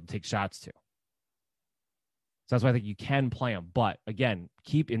the field and take shots to. So that's why I think you can play him. But again,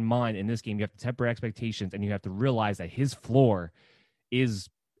 keep in mind in this game, you have to temper expectations and you have to realize that his floor it's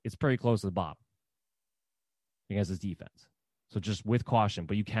pretty close to the bottom against his defense. So just with caution,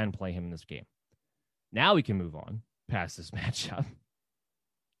 but you can play him in this game. Now we can move on past this matchup.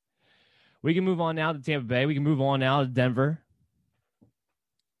 We can move on now to Tampa Bay. We can move on now to Denver.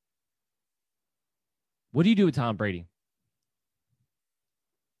 What do you do with Tom Brady?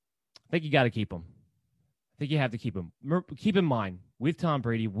 I think you got to keep him. I think you have to keep him. Keep in mind, with Tom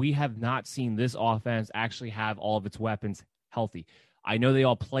Brady, we have not seen this offense actually have all of its weapons healthy. I know they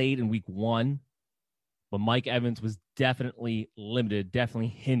all played in week 1, but Mike Evans was definitely limited, definitely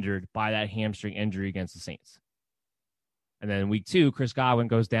hindered by that hamstring injury against the Saints. And then in week 2, Chris Godwin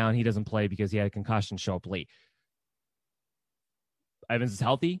goes down. He doesn't play because he had a concussion show up late. Evans is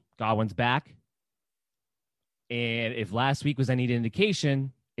healthy. Godwin's back. And if last week was any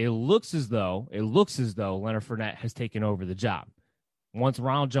indication, it looks as though Leonard Fournette has taken over the job. Once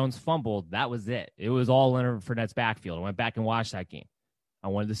Ronald Jones fumbled, that was it. It was all Leonard Fournette's backfield. I went back and watched that game. I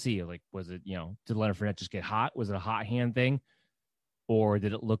wanted to see, was it, did Leonard Fournette just get hot? Was it a hot hand thing? Or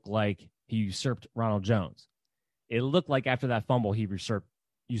did it look like he usurped Ronald Jones? It looked like after that fumble, he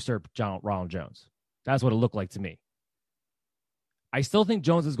usurped Ronald Jones. That's what it looked like to me. I still think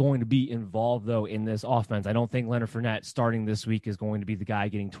Jones is going to be involved, though, in this offense. I don't think Leonard Fournette starting this week is going to be the guy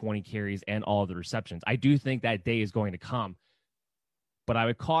getting 20 carries and all of the receptions. I do think that day is going to come, but I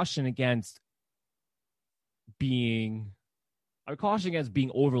would caution against being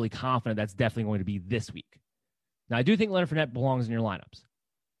overly confident that's definitely going to be this week. Now, I do think Leonard Fournette belongs in your lineups.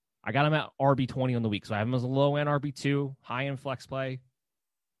 I got him at RB20 on the week, so I have him as a low-end RB2, high-end flex play.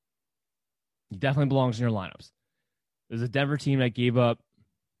 He definitely belongs in your lineups. There's a Denver team that gave up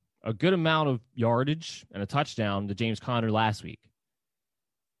a good amount of yardage and a touchdown to James Conner last week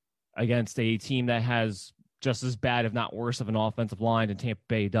against a team that has just as bad, if not worse, of an offensive line than Tampa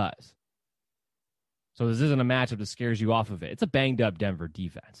Bay does. So this isn't a matchup that scares you off of it. It's a banged-up Denver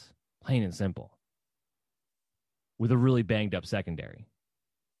defense, plain and simple. with a really banged up secondary.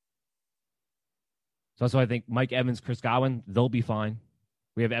 So that's why I think Mike Evans, Chris Godwin, they'll be fine.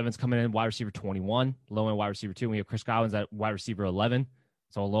 We have Evans coming in wide receiver 21, low end wide receiver 2. And we have Chris Godwin at wide receiver 11,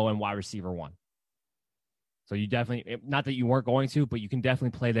 so a low end wide receiver 1. So you definitely, not that you weren't going to, but you can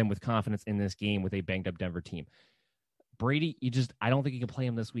definitely play them with confidence in this game with a banged up Denver team. Brady, I don't think you can play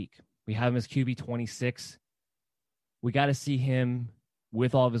him this week. We have him as QB 26. We got to see him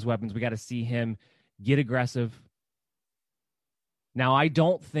with all of his weapons. We got to see him get aggressive. Now, I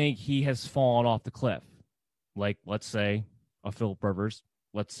don't think he has fallen off the cliff. Like, let's say, a Phillip Rivers.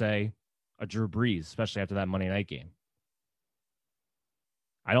 Let's say, a Drew Brees, especially after that Monday night game.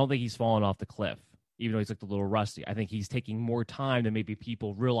 I don't think he's fallen off the cliff, even though he's looked a little rusty. I think he's taking more time than maybe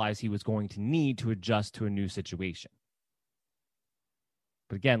people realize he was going to need to adjust to a new situation.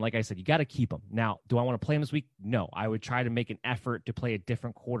 But again, like I said, you got to keep him. Now, do I want to play him this week? No. I would try to make an effort to play a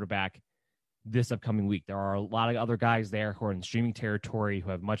different quarterback this upcoming week. There are a lot of other guys there who are in streaming territory who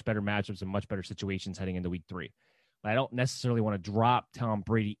have much better matchups and much better situations heading into week 3. But I don't necessarily want to drop Tom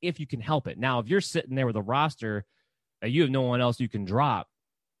Brady if you can help it. Now, if you're sitting there with a roster that you have no one else you can drop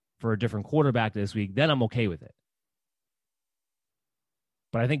for a different quarterback this week, then I'm okay with it.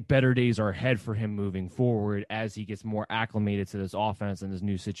 But I think better days are ahead for him moving forward as he gets more acclimated to this offense and this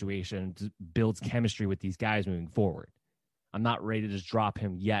new situation, builds chemistry with these guys moving forward. I'm not ready to just drop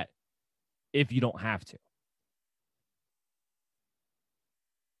him yet if you don't have to.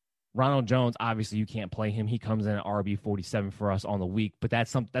 Ronald Jones, obviously you can't play him. He comes in at RB 47 for us on the week, but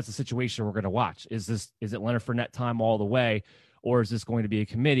that's a situation we're going to watch. Is it Leonard Fournette time all the way, or is this going to be a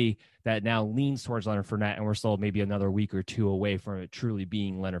committee that now leans towards Leonard Fournette and we're still maybe another week or two away from it truly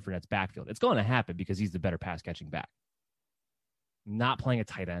being Leonard Fournette's backfield? It's going to happen because he's the better pass-catching back. Not playing a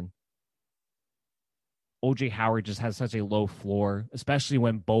tight end. O.J. Howard just has such a low floor, especially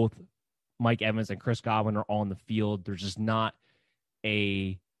when both Mike Evans and Chris Godwin are on the field. There's just not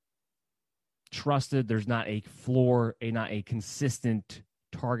a trusted, there's not a floor, not a consistent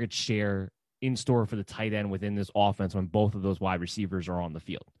target share in store for the tight end within this offense when both of those wide receivers are on the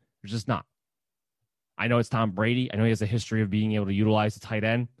field. There's just not. I know it's Tom Brady. I know he has a history of being able to utilize the tight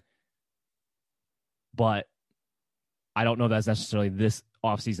end, but I don't know that's necessarily this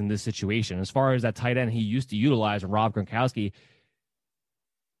offseason, this situation. As far as that tight end he used to utilize, Rob Gronkowski,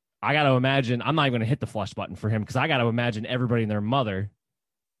 I got to imagine, I'm not even going to hit the flush button for him because I got to imagine everybody and their mother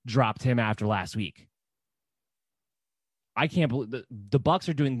dropped him after last week. I can't believe the Bucs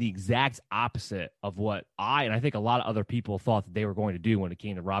are doing the exact opposite of what and I think a lot of other people thought that they were going to do when it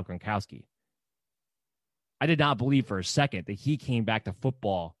came to Rob Gronkowski. I did not believe for a second that he came back to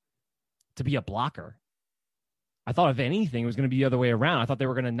football to be a blocker. I thought if anything, it was going to be the other way around. I thought they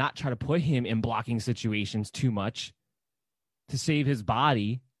were going to not try to put him in blocking situations too much to save his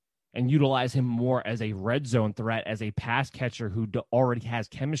body and utilize him more as a red zone threat, as a pass catcher who already has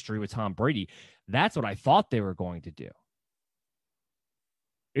chemistry with Tom Brady. That's what I thought they were going to do.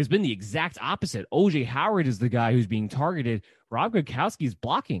 It's been the exact opposite. O.J. Howard is the guy who's being targeted. Rob Gronkowski is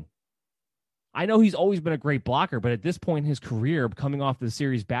blocking. I know he's always been a great blocker, but at this point in his career, coming off the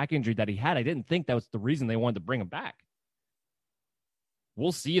serious back injury that he had, I didn't think that was the reason they wanted to bring him back.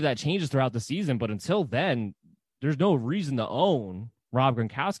 We'll see if that changes throughout the season, but until then, there's no reason to own Rob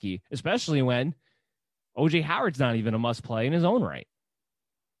Gronkowski, especially when O.J. Howard's not even a must-play in his own right.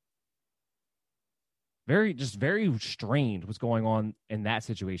 Very strained what's going on in that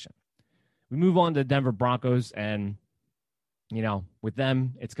situation. We move on to Denver Broncos, and, with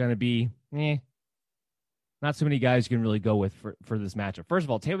them, it's going to be, not so many guys you can really go with for this matchup. First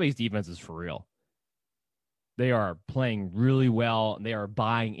of all, Tampa Bay's defense is for real. They are playing really well, and they are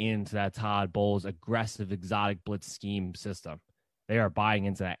buying into that Todd Bowles aggressive, exotic blitz scheme system. They are buying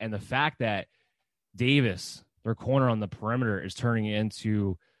into that. And the fact that Davis, their corner on the perimeter, is turning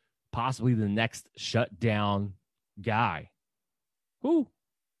into possibly the next shutdown guy. Who?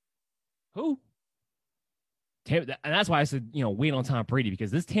 And that's why I said, wait on Tom Brady,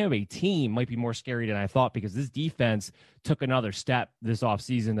 because this Tampa Bay team might be more scary than I thought, because this defense took another step this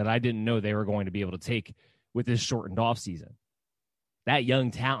offseason that I didn't know they were going to be able to take with this shortened offseason. That young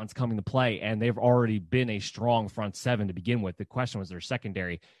talent's coming to play, and they've already been a strong front seven to begin with. The question was their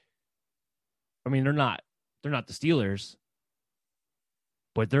secondary. I mean, they're not the Steelers,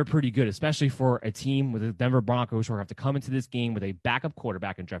 but they're pretty good, especially for a team with the Denver Broncos who have to come into this game with a backup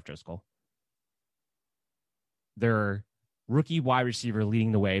quarterback in Jeff Driscoll. Their rookie wide receiver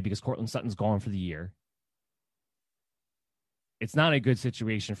leading the way because Cortland Sutton's gone for the year. It's not a good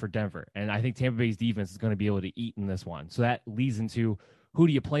situation for Denver, and I think Tampa Bay's defense is going to be able to eat in this one. So that leads into, who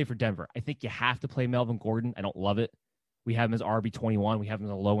do you play for Denver? I think you have to play Melvin Gordon. I don't love it. We have him as RB21. We have him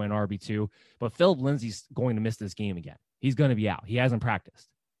as a low-end RB2. But Philip Lindsay's going to miss this game again. He's going to be out. He hasn't practiced.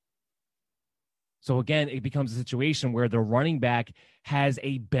 So, again, it becomes a situation where the running back has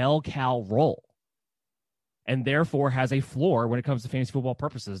a bell cow role and therefore has a floor when it comes to fantasy football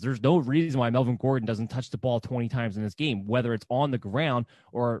purposes. There's no reason why Melvin Gordon doesn't touch the ball 20 times in this game, whether it's on the ground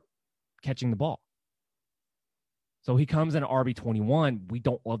or catching the ball. So he comes in RB21. We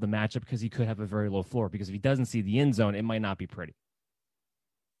don't love the matchup because he could have a very low floor, because if he doesn't see the end zone, it might not be pretty.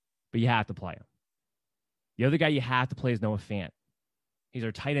 But you have to play him. The other guy you have to play is Noah Fant. He's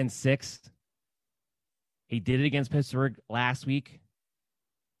our tight end 6. He did it against Pittsburgh last week.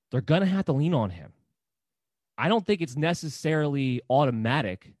 They're going to have to lean on him. I don't think it's necessarily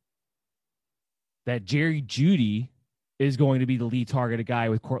automatic that Jerry Jeudy is going to be the lead targeted guy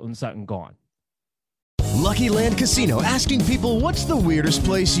with Courtland Sutton gone. Lucky Land Casino, asking people, what's the weirdest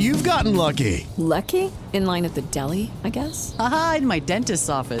place you've gotten lucky? Lucky? In line at the deli, I guess? Aha, in my dentist's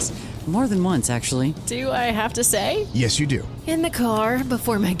office. More than once, actually. Do I have to say? Yes, you do. In the car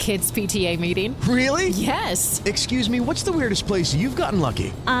before my kids' PTA meeting. Really? Yes. Excuse me, what's the weirdest place you've gotten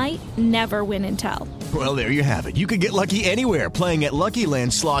lucky? I never win and tell. Well, there you have it. You can get lucky anywhere, playing at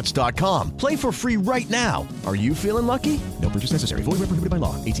LuckyLandSlots.com. Play for free right now. Are you feeling lucky? No purchase necessary. Void where prohibited by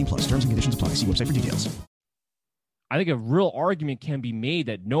law. 18+. Terms and conditions apply. See website for details. I think a real argument can be made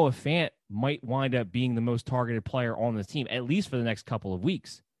that Noah Fant might wind up being the most targeted player on this team, at least for the next couple of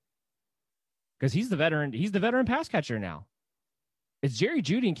weeks. Because he's the veteran pass catcher now. It's Jerry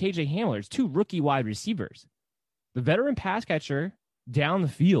Jeudy and KJ Hamler. It's 2 rookie wide receivers. The veteran pass catcher down the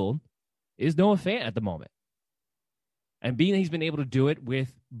field is Noah Fant at the moment. And being that he's been able to do it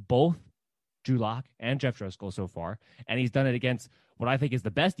with both Drew Lock and Jeff Driscoll so far, and he's done it against what I think is the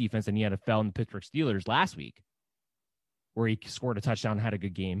best defense in the NFL in the Pittsburgh Steelers last week, where he scored a touchdown and had a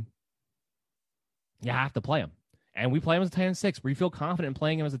good game, you have to play him. And we play him as a tight end 6. We feel confident in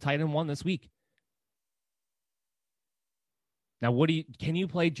playing him as a tight end 1 this week. Now, can you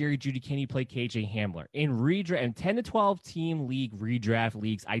play Jerry Jeudy? Can you play KJ Hamler? In redraft and 10 to 12 team league redraft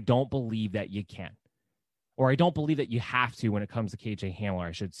leagues, I don't believe that you can. Or I don't believe that you have to when it comes to KJ Hamler,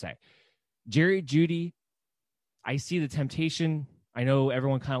 I should say. Jerry Jeudy, I see the temptation. I know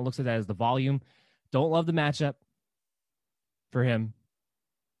everyone kind of looks at that as the volume. Don't love the matchup for him.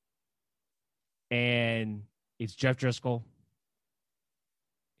 And it's Jeff Driscoll.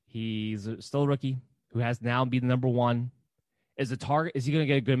 He's still a rookie who has now been the number 1. Is he going to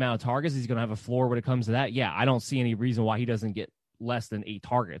get a good amount of targets? Is he going to have a floor when it comes to that? Yeah, I don't see any reason why he doesn't get less than 8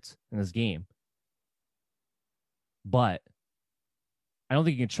 targets in this game. But I don't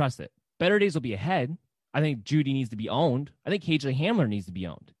think you can trust it. Better days will be ahead. I think Jeudy needs to be owned. I think KJ Hamler needs to be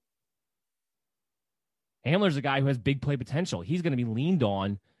owned. Hamler's a guy who has big play potential. He's going to be leaned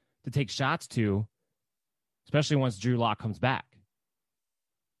on to take shots to, especially once Drew Lock comes back.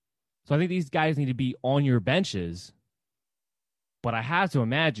 So I think these guys need to be on your benches. But I have to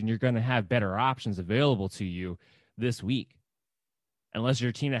imagine you're going to have better options available to you this week. Unless you're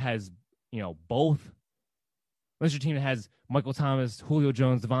a team that has, both. Unless you're a team that has Michael Thomas, Julio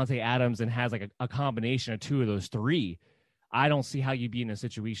Jones, Devontae Adams, and has like a combination of 2 of those 3, I don't see how you'd be in a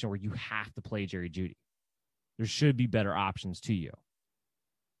situation where you have to play Jerry Jeudy. There should be better options to you.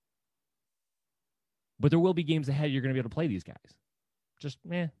 But there will be games ahead you're going to be able to play these guys. Just,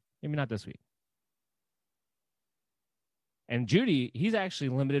 maybe not this week. And Jeudy, he's actually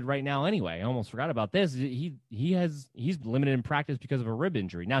limited right now anyway. I almost forgot about this. He's limited in practice because of a rib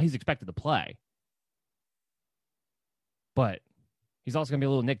injury. Now he's expected to play. But he's also going to be a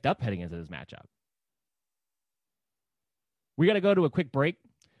little nicked up heading into this matchup. We got to go to a quick break.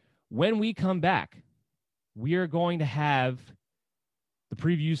 When we come back, we are going to have the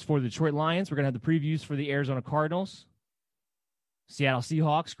previews for the Detroit Lions. We're going to have the previews for the Arizona Cardinals, Seattle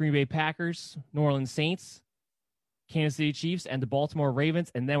Seahawks, Green Bay Packers, New Orleans Saints, Kansas City Chiefs, and the Baltimore Ravens.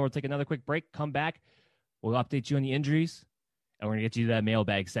 And then we'll take another quick break, come back. We'll update you on the injuries, and we're going to get you to that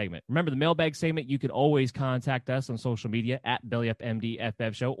mailbag segment. Remember, the mailbag segment, you can always contact us on social media at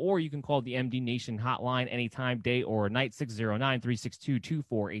BellyUpMDFF Show, or you can call the MD Nation hotline anytime, day or night,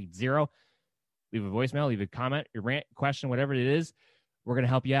 609-362-2480. Leave a voicemail, leave a comment, your rant, question, whatever it is. We're going to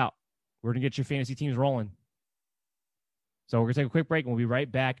help you out. We're going to get your fantasy teams rolling. So we're going to take a quick break, and we'll be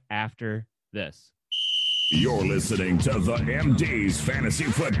right back after this. You're listening to the MD's Fantasy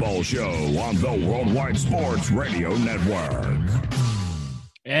Football Show on the Worldwide Sports Radio Network.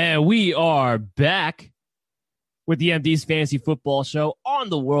 And we are back with the MD's Fantasy Football Show on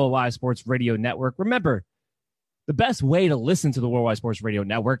the Worldwide Sports Radio Network. Remember, the best way to listen to the Worldwide Sports Radio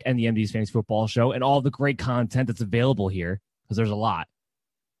Network and the MD's Fantasy Football Show and all the great content that's available here, because there's a lot.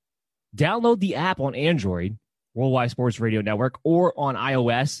 Download the app on Android Worldwide Sports Radio Network, or on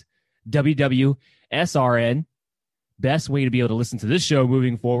iOS, WWSRN. Best way to be able to listen to this show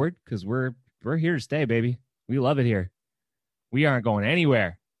moving forward, because we're here to stay, baby. We love it here. We aren't going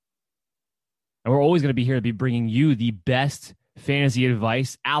anywhere. And we're always going to be here to be bringing you the best fantasy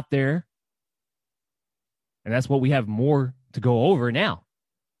advice out there. And that's what we have more to go over now.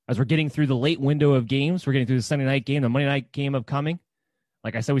 As we're getting through the late window of games, we're getting through the Sunday night game, the Monday night game upcoming.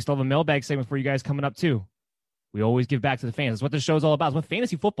 Like I said, we still have a mailbag segment for you guys coming up too. We always give back to the fans. That's what this show is all about. It's what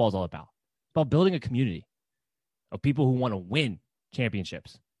fantasy football is all about. It's about building a community of people who want to win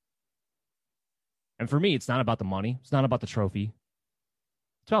championships. And for me, it's not about the money. It's not about the trophy.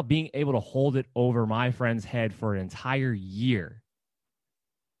 It's about being able to hold it over my friend's head for an entire year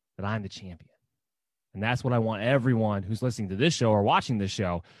that I'm the champion. And that's what I want everyone who's listening to this show or watching this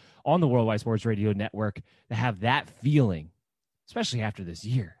show on the Worldwide Sports Radio Network to have that feeling, especially after this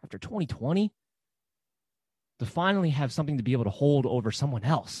year, after 2020, to finally have something to be able to hold over someone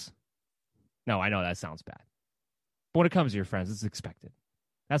else. No, I know that sounds bad. But when it comes to your friends, it's expected.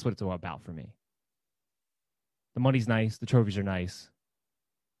 That's what it's all about for me. The money's nice. The trophies are nice.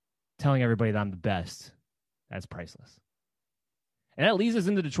 Telling everybody that I'm the best, that's priceless. And that leads us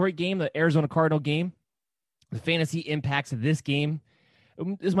into the Detroit game, the Arizona Cardinal game. The fantasy impacts of this game,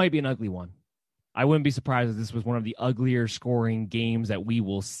 this might be an ugly one. I wouldn't be surprised if this was one of the uglier scoring games that we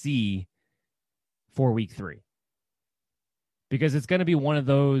will see for week 3. Because it's going to be one of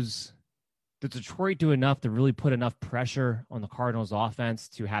those, did Detroit do enough to really put enough pressure on the Cardinals offense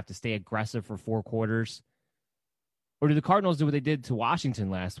to have to stay aggressive for 4 quarters? Or did the Cardinals do what they did to Washington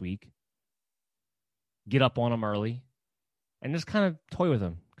last week? Get up on them early and just kind of toy with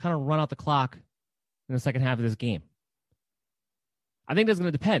them, kind of run out the clock in the second half of this game. I think that's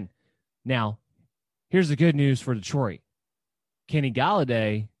going to depend. Now, here's the good news for Detroit. Kenny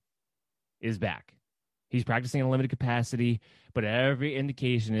Golladay is back. He's practicing in a limited capacity, but every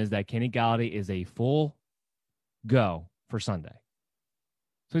indication is that Kenny Golladay is a full go for Sunday.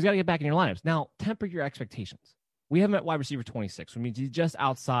 So he's got to get back in your lineups. Now, temper your expectations. We have him at wide receiver 26, which means he's just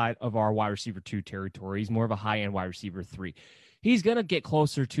outside of our wide receiver 2 territory. He's more of a high-end wide receiver 3. He's going to get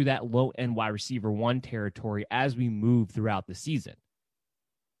closer to that low-end wide receiver 1 territory as we move throughout the season.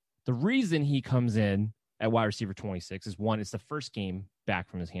 The reason he comes in at wide receiver 26 is, one, it's the first game back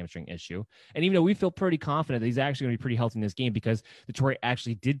from his hamstring issue. And even though we feel pretty confident that he's actually going to be pretty healthy in this game because Detroit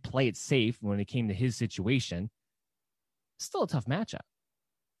actually did play it safe when it came to his situation, it's still a tough matchup.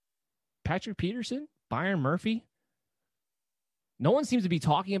 Patrick Peterson, Byron Murphy, no one seems to be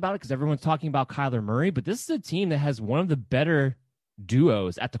talking about it because everyone's talking about Kyler Murray, but this is a team that has one of the better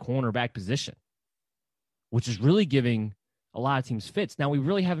duos at the cornerback position, which is really giving a lot of teams fits. Now, we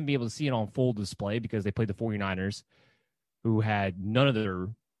really haven't been able to see it on full display because they played the 49ers, who had none of their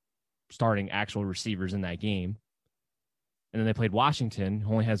starting actual receivers in that game. And then they played Washington,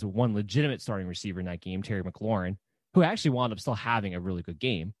 who only has one legitimate starting receiver in that game, Terry McLaurin, who actually wound up still having a really good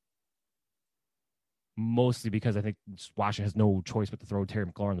game. Mostly because I think Washington has no choice but to throw Terry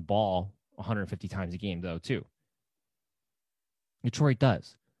McLaurin the ball 150 times a game, though, too. Detroit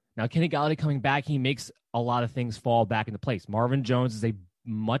does. Now, Kenny Golladay coming back, he makes a lot of things fall back into place. Marvin Jones is a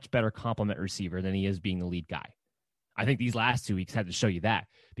much better complement receiver than he is being the lead guy. I think these last 2 weeks had to show you that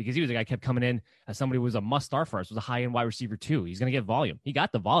because he was a guy kept coming in as somebody who was a must-start for us, was a high-end wide receiver, too. He's going to get volume. He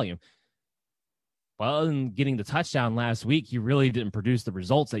got the volume. Well, other than getting the touchdown last week, he really didn't produce the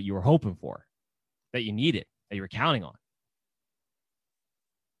results that you were hoping for, that you needed, that you were counting on.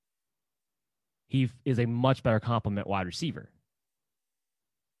 He is a much better complement wide receiver.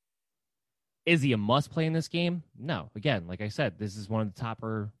 Is he a must-play in this game? No. Again, like I said, this is one of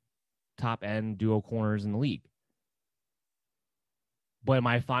the top-end duo corners in the league. But am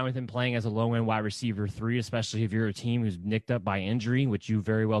I fine with him playing as a low-end wide receiver 3, especially if you're a team who's nicked up by injury, which you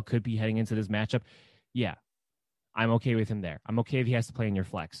very well could be heading into this matchup? Yeah, I'm okay with him there. I'm okay if he has to play in your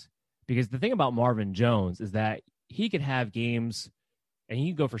flex. Because the thing about Marvin Jones is that he could have games and he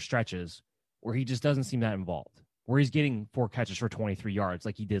can go for stretches where he just doesn't seem that involved, where he's getting 4 catches for 23 yards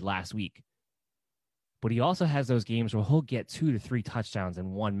like he did last week. But he also has those games where he'll get 2 to 3 touchdowns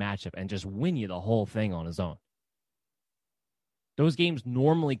in one matchup and just win you the whole thing on his own. Those games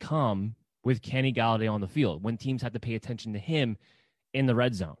normally come with Kenny Golladay on the field when teams have to pay attention to him in the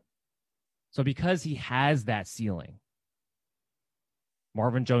red zone. So because he has that ceiling,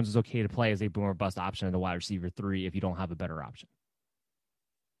 Marvin Jones is okay to play as a boom or bust option in the wide receiver 3 if you don't have a better option.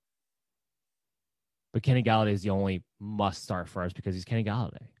 But Kenny Golladay is the only must start for us because he's Kenny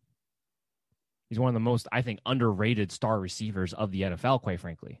Golladay. He's one of the most, I think, underrated star receivers of the NFL, quite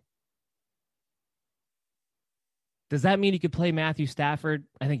frankly. Does that mean he could play Matthew Stafford?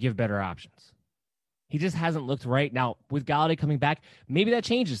 I think you have better options. He just hasn't looked right. Now, with Golladay coming back, maybe that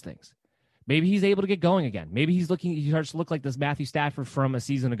changes things. Maybe he's able to get going again. Maybe he starts to look like this Matthew Stafford from a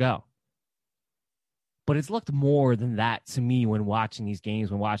season ago. But it's looked more than that to me when watching these games,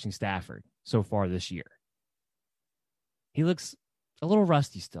 when watching Stafford so far this year. He looks a little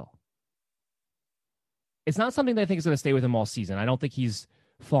rusty still. It's not something that I think is going to stay with him all season. I don't think he's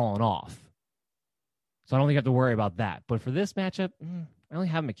fallen off. So I don't think I have to worry about that. But for this matchup, I only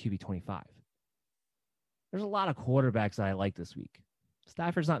have him at QB 25. There's a lot of quarterbacks that I like this week.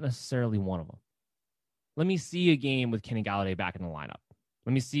 Stafford's not necessarily one of them. Let me see a game with Kenny Golladay back in the lineup.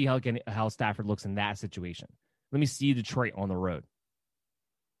 Let me see how Stafford looks in that situation. Let me see Detroit on the road.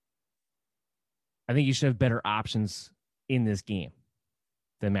 I think you should have better options in this game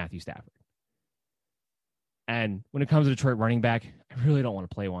than Matthew Stafford. And when it comes to Detroit running back, I really don't want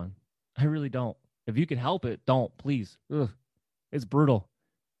to play one. I really don't. If you can help it, don't, please. Ugh, it's brutal.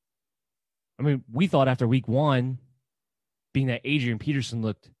 I mean, we thought after week 1, being that Adrian Peterson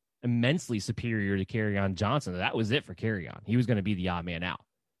looked immensely superior to Kerryon Johnson, that was it for Kerryon. He was going to be the odd man out.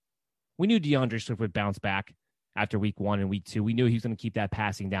 We knew DeAndre Swift would bounce back after week 1 and week 2. We knew he was going to keep that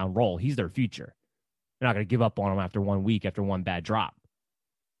passing down role. He's their future. They're not going to give up on him after 1 week, after one bad drop.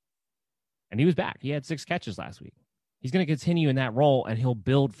 And he was back. He had 6 catches last week. He's going to continue in that role, and he'll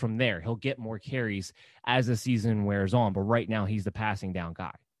build from there. He'll get more carries as the season wears on. But right now, he's the passing down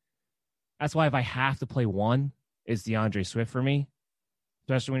guy. That's why if I have to play one, it's DeAndre Swift for me,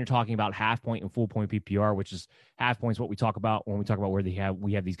 especially when you're talking about half point and full point PPR, which is half points what we talk about when we talk about where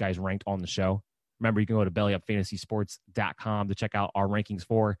we have these guys ranked on the show. Remember, you can go to bellyupfantasysports.com to check out our rankings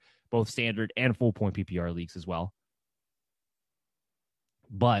for both standard and full point PPR leagues as well.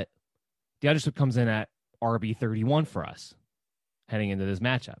 But DeAndre Swift comes in at RB 31 for us heading into this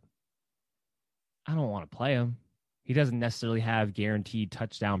matchup. I don't want to play him. He doesn't necessarily have guaranteed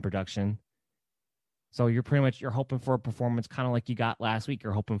touchdown production. So you're hoping for a performance kind of like you got last week.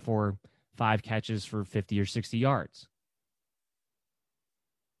 You're hoping for 5 catches for 50 or 60 yards.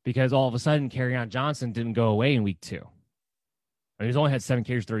 Because all of a sudden, Kerryon Johnson didn't go away in week 2. I mean, he's only had 7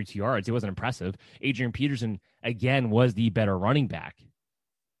 carries, 32 yards. He wasn't impressive. Adrian Peterson, again, was the better running back.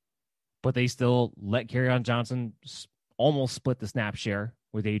 But they still let Kerryon Johnson almost split the snap share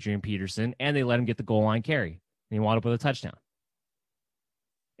with Adrian Peterson, and they let him get the goal line carry. And he wound up with a touchdown.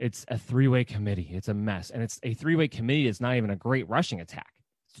 It's a 3-way committee. It's a mess. And it's a 3-way committee that's not even a great rushing attack.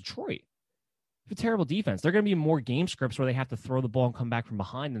 It's Detroit. It's a terrible defense. They're going to be more game scripts where they have to throw the ball and come back from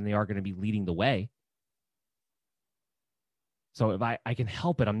behind than they are going to be leading the way. So if I can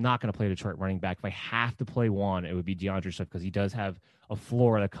help it, I'm not going to play Detroit running back. If I have to play one, it would be DeAndre Swift because he does have a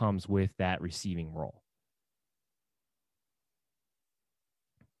floor that comes with that receiving role.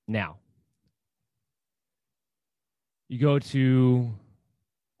 Now, you go to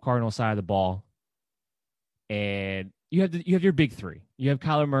Cardinal side of the ball, and you have your big 3. You have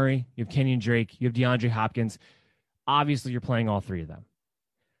Kyler Murray, you have Kenyon Drake, you have DeAndre Hopkins. Obviously, you're playing all 3 of them.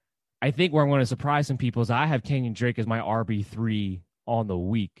 I think where I'm going to surprise some people is I have Kenyon Drake as my RB3 on the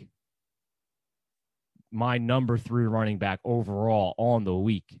week. My number 3 running back overall on the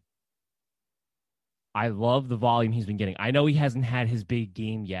week. I love the volume he's been getting. I know he hasn't had his big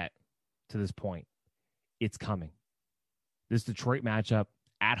game yet to this point. It's coming. This Detroit matchup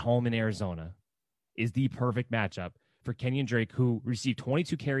at home in Arizona is the perfect matchup for Kenyon Drake, who received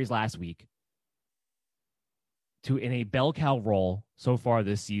 22 carries last week, to, in a bell cow role so far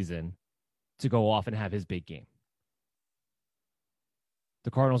this season, to go off and have his big game.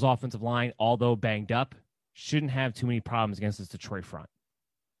 The Cardinals' offensive line, although banged up, shouldn't have too many problems against this Detroit front.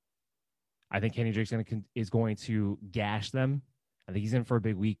 I think Kenny Drake is going to gash them. I think he's in for a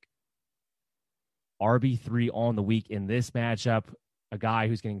big week. RB3 on the week in this matchup, a guy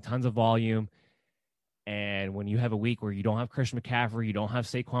who's getting tons of volume. And when you have a week where you don't have Christian McCaffrey, you don't have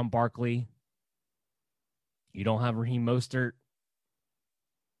Saquon Barkley, you don't have Raheem Mostert,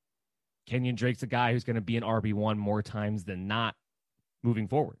 Kenyon Drake's a guy who's going to be an RB1 more times than not moving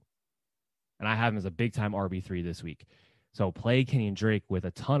forward. And I have him as a big-time RB3 this week. So play Kenyon Drake with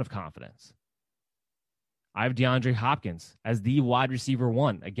a ton of confidence. I have DeAndre Hopkins as the wide receiver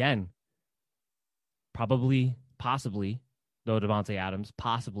 1. Again, probably, possibly, no Devontae Adams,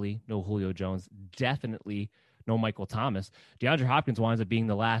 possibly no Julio Jones, definitely no Michael Thomas. DeAndre Hopkins winds up being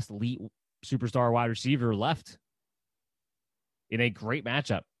the last elite superstar wide receiver left in a great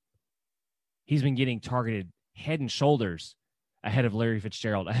matchup. He's been getting targeted head and shoulders ahead of Larry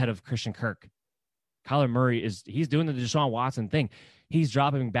Fitzgerald, ahead of Christian Kirk. Kyler Murray he's doing the Deshaun Watson thing. He's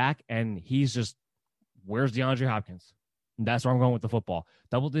dropping back, and he's just, where's DeAndre Hopkins? And that's where I'm going with the football.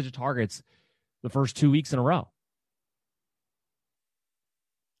 Double-digit targets the first 2 weeks in a row.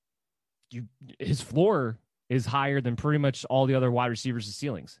 his floor is higher than pretty much all the other wide receivers'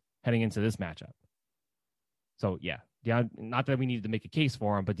 ceilings heading into this matchup. So, yeah, not that we needed to make a case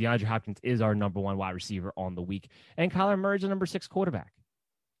for him, but DeAndre Hopkins is our number 1 wide receiver on the week. And Kyler Murray's the number 6 quarterback.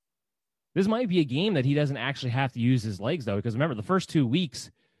 This might be a game that he doesn't actually have to use his legs, though, because remember, the first 2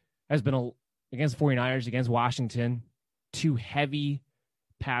 weeks has been against the 49ers, against Washington, 2 heavy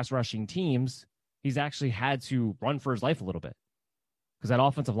pass rushing teams. He's actually had to run for his life a little bit because that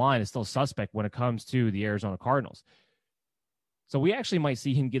offensive line is still suspect when it comes to the Arizona Cardinals. So we actually might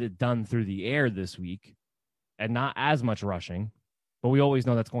see him get it done through the air this week and not as much rushing, but we always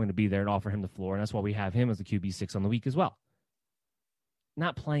know that's going to be there and offer him the floor, and that's why we have him as the QB6 on the week as well.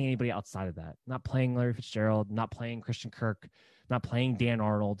 Not playing anybody outside of that. Not playing Larry Fitzgerald, not playing Christian Kirk, not playing Dan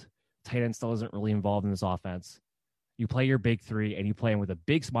Arnold. Tight end still isn't really involved in this offense. You play your big 3, and you play him with a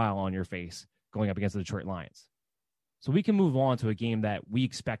big smile on your face going up against the Detroit Lions. So we can move on to a game that we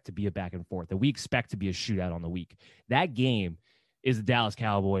expect to be a back and forth, that we expect to be a shootout on the week. That game is the Dallas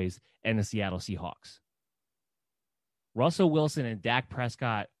Cowboys and the Seattle Seahawks. Russell Wilson and Dak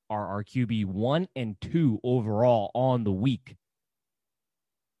Prescott are our QB 1 and 2 overall on the week.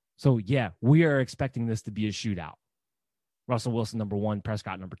 So, yeah, we are expecting this to be a shootout. Russell Wilson, number 1,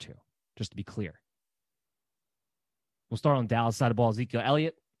 Prescott, number 2, just to be clear. We'll start on Dallas side of the ball. Ezekiel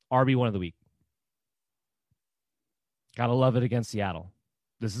Elliott, RB1 of the week. Gotta love it against Seattle.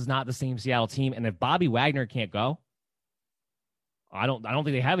 This is not the same Seattle team, and if Bobby Wagner can't go, I don't think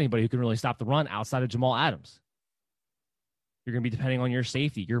they have anybody who can really stop the run outside of Jamal Adams. You're going to be depending on your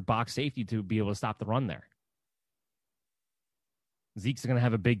safety, your box safety, to be able to stop the run there. Zeke's going to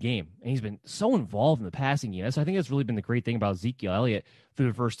have a big game, and he's been so involved in the passing game. So I think that's really been the great thing about Ezekiel Elliott through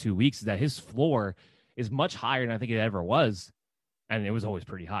the first 2 weeks is that his floor is much higher than I think it ever was, and it was always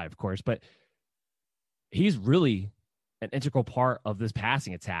pretty high, of course, but he's really an integral part of this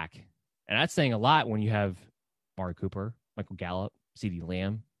passing attack, and that's saying a lot when you have Amari Cooper, Michael Gallup, CeeDee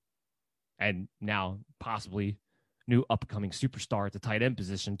Lamb, and now possibly new upcoming superstar at the tight end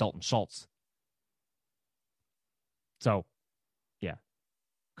position, Dalton Schultz. So, yeah.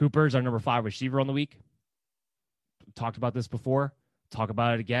 Cooper's our number 5 receiver on the week. Talked about this before. Talk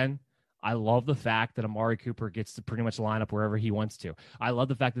about it again. I love the fact that Amari Cooper gets to pretty much line up wherever he wants to. I love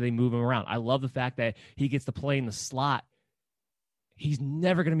the fact that they move him around. I love the fact that he gets to play in the slot. He's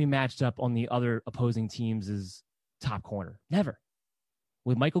never going to be matched up on the other opposing teams' top corner. Never.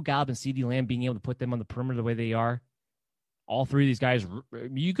 With Michael Gallup and CeeDee Lamb being able to put them on the perimeter the way they are, all 3 of these guys,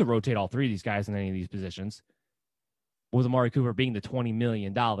 you could rotate all 3 of these guys in any of these positions. With Amari Cooper being the $20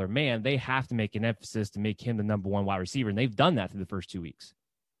 million man, they have to make an emphasis to make him the number 1 wide receiver, and they've done that through the first 2 weeks.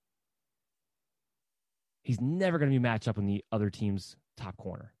 He's never going to be matched up on the other team's top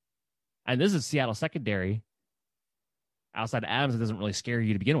corner. And this is Seattle secondary. Outside of Adams, it doesn't really scare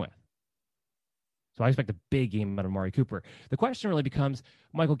you to begin with. So I expect a big game out of Amari Cooper. The question really becomes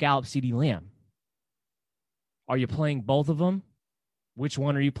Michael Gallup, CeeDee Lamb. Are you playing both of them? Which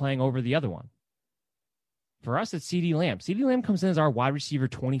one are you playing over the other one? For us, it's CeeDee Lamb. CeeDee Lamb comes in as our wide receiver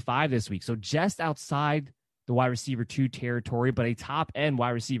 25 this week, so just outside the wide receiver 2 territory, but a top-end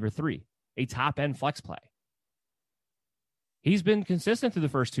wide receiver 3, a top-end flex play. He's been consistent through the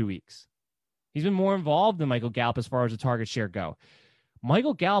first 2 weeks. He's been more involved than Michael Gallup as far as the target share go.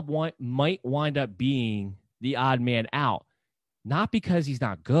 Michael Gallup might wind up being the odd man out, not because he's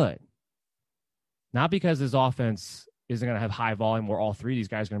not good, not because his offense isn't going to have high volume where all 3 of these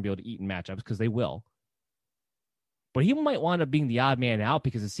guys are going to be able to eat in matchups, because they will. But he might wind up being the odd man out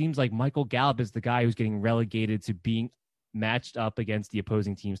because it seems like Michael Gallup is the guy who's getting relegated to being matched up against the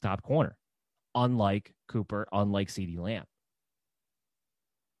opposing team's top corner, unlike Cooper, unlike CeeDee Lamb.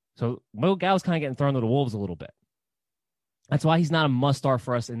 So Michael Gallup's kind of getting thrown to the wolves a little bit. That's why he's not a must-start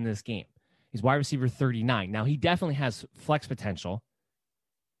for us in this game. He's wide receiver 39. Now, he definitely has flex potential,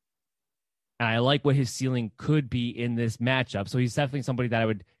 and I like what his ceiling could be in this matchup. So he's definitely somebody that I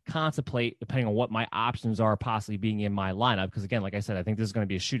would contemplate, depending on what my options are, possibly being in my lineup. Because, again, like I said, I think this is going to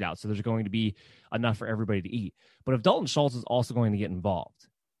be a shootout, so there's going to be enough for everybody to eat. But if Dalton Schultz is also going to get involved,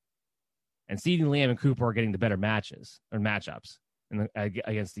 and CeeDee Lamb and Cooper are getting the better matches or matchups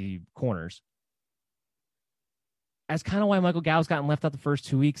against the corners, that's kind of why Michael Gallup's gotten left out the first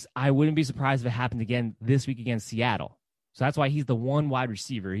 2 weeks. I wouldn't be surprised if it happened again this week against Seattle. So that's why he's the 1 wide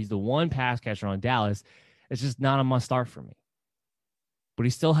receiver. He's the 1 pass catcher on Dallas. It's just not a must-start for me. But he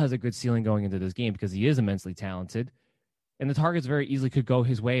still has a good ceiling going into this game because he is immensely talented. And the targets very easily could go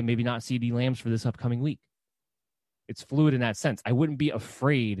his way, maybe not CeeDee Lamb's for this upcoming week. It's fluid in that sense. I wouldn't be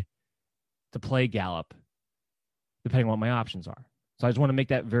afraid to play Gallup, depending on what my options are. So I just want to make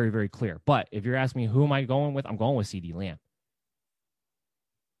that very, very clear. But if you're asking me who am I going with, I'm going with CeeDee Lamb.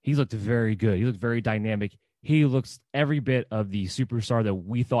 He's looked very good. He looked very dynamic. He looks every bit of the superstar that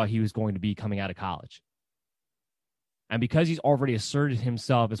we thought he was going to be coming out of college. And because he's already asserted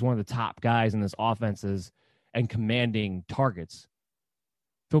himself as one of the top guys in this offenses and commanding targets,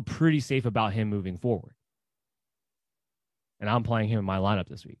 feel pretty safe about him moving forward. And I'm playing him in my lineup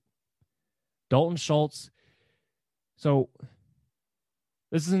this week. Dalton Schultz. So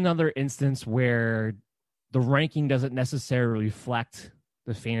this is another instance where the ranking doesn't necessarily reflect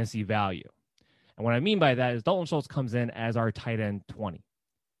the fantasy value. And what I mean by that is Dalton Schultz comes in as our tight end 20.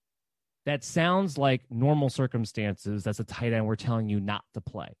 That sounds like normal circumstances. That's a tight end we're telling you not to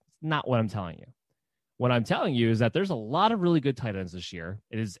play. It's not what I'm telling you. What I'm telling you is that there's a lot of really good tight ends this year.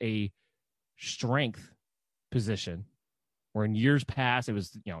 It is a strength position where in years past, it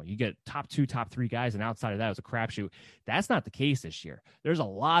was, you get top 2, top 3 guys, and outside of that, it was a crapshoot. That's not the case this year. There's a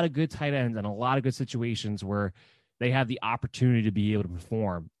lot of good tight ends and a lot of good situations where they have the opportunity to be able to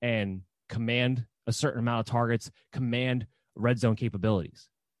perform and command a certain amount of targets, command red zone capabilities.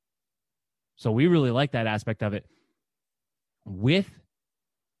 So we really like that aspect of it. With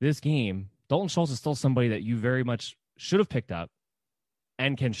this game, Dalton Schultz is still somebody that you very much should have picked up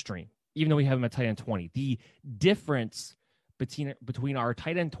and can stream, even though we have him at tight end 20. The difference between our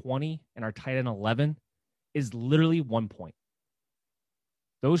tight end 20 and our tight end 11 is literally 1 point.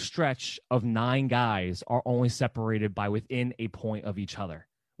 Those stretch of 9 guys are only separated by within a point of each other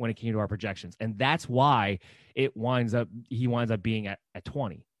when it came to our projections. And that's why he winds up being at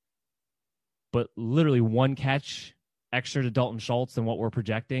 20. But literally 1 catch extra to Dalton Schultz than what we're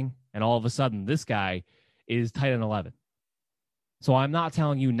projecting, and all of a sudden this guy is tight end 11. So I'm not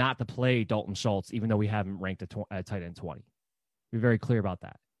telling you not to play Dalton Schultz, even though we haven't ranked at tight end 20. Be very clear about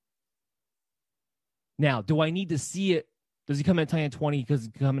that. Now, do I need to see it? Does he come in at tight end 20 because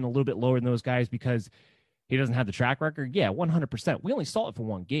he's coming a little bit lower than those guys because he doesn't have the track record? Yeah, 100%. We only saw it for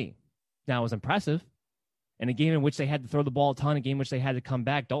 1 game. Now, it was impressive. In a game in which they had to throw the ball a ton, a game in which they had to come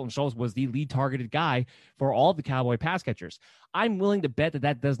back, Dalton Schultz was the lead targeted guy for all of the Cowboy pass catchers. I'm willing to bet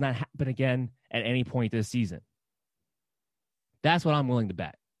that does not happen again at any point this season. That's what I'm willing to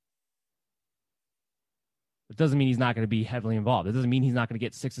bet. It doesn't mean he's not going to be heavily involved. It doesn't mean he's not going to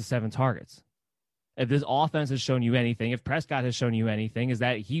get 6 to 7 targets. If this offense has shown you anything, if Prescott has shown you anything, is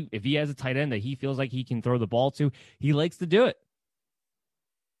that if he has a tight end that he feels like he can throw the ball to, he likes to do it.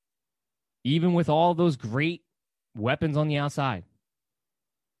 Even with all those great weapons on the outside.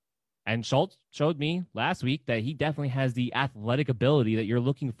 And Schultz showed me last week that he definitely has the athletic ability that you're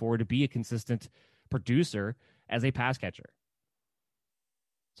looking for to be a consistent producer as a pass catcher.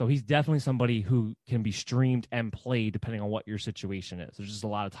 So he's definitely somebody who can be streamed and played depending on what your situation is. There's just a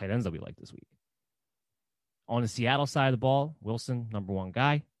lot of tight ends that we like this week. On the Seattle side of the ball, Wilson, number 1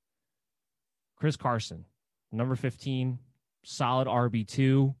 guy. Chris Carson, number 15, solid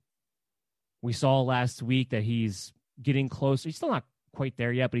RB2. We saw last week that he's getting closer. He's still not quite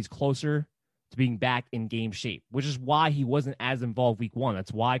there yet, but he's closer to being back in game shape, which is why he wasn't as involved week 1.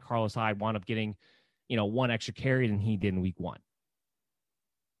 That's why Carlos Hyde wound up getting, 1 extra carry than he did in week 1.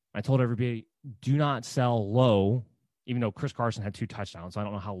 I told everybody, do not sell low, even though Chris Carson had 2 touchdowns. So I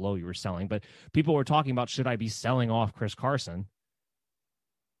don't know how low you were selling, but people were talking about, should I be selling off Chris Carson?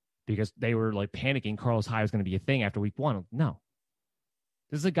 Because they were like panicking Carlos Hyde was going to be a thing after week 1. No.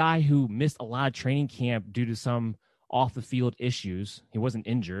 This is a guy who missed a lot of training camp due to some off-the-field issues. He wasn't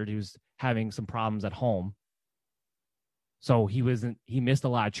injured. He was having some problems at home. So he missed a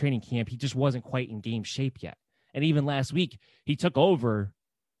lot of training camp. He just wasn't quite in game shape yet. And even last week, he took over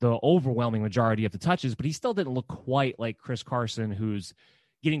the overwhelming majority of the touches, but he still didn't look quite like Chris Carson, who's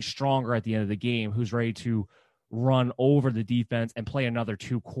getting stronger at the end of the game, who's ready to run over the defense and play another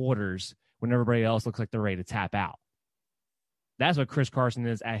 2 quarters when everybody else looks like they're ready to tap out. That's what Chris Carson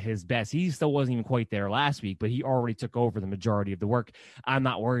is at his best. He still wasn't even quite there last week, but he already took over the majority of the work. I'm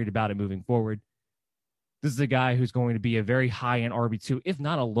not worried about it moving forward. This is a guy who's going to be a very high-end RB2, if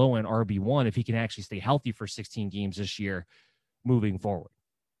not a low-end RB1, if he can actually stay healthy for 16 games this year moving forward.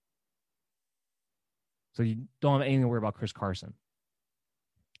 So you don't have anything to worry about Chris Carson.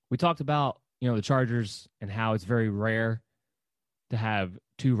 We talked about, the Chargers and how it's very rare to have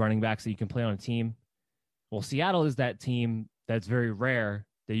 2 running backs that you can play on a team. Well, Seattle is that team that's very rare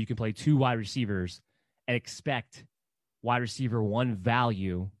that you can play 2 wide receivers and expect wide receiver 1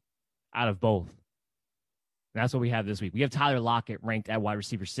 value out of both. And that's what we have this week. We have Tyler Lockett ranked at wide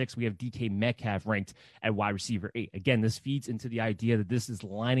receiver 6. We have DK Metcalf ranked at wide receiver 8. Again, this feeds into the idea that this is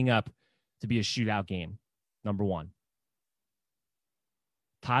lining up to be a shootout game, number 1.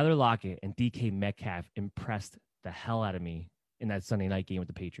 Tyler Lockett and DK Metcalf impressed the hell out of me in that Sunday night game with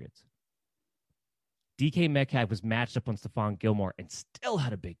the Patriots. DK Metcalf was matched up on Stephon Gilmore and still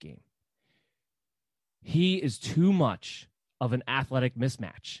had a big game. He is too much of an athletic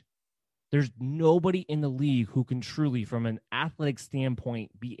mismatch. There's nobody in the league who can truly, from an athletic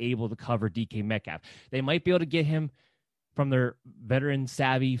standpoint, be able to cover DK Metcalf. They might be able to get him from their veteran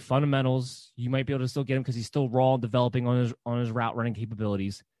savvy fundamentals. You might be able to still get him because he's still raw and developing on his route running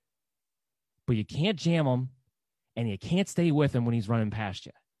capabilities. But you can't jam him, and you can't stay with him when he's running past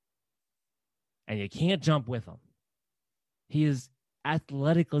you. And you can't jump with him. He is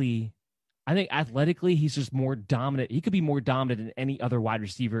athletically, he's just more dominant. He could be more dominant than any other wide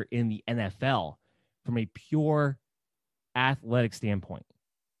receiver in the NFL from a pure athletic standpoint.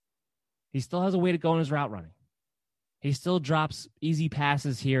 He still has a way to go in his route running. He still drops easy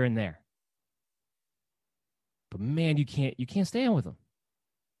passes here and there. But man, you can't stand with him.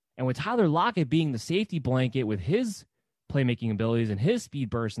 And with Tyler Lockett being the safety blanket with his playmaking abilities and his speed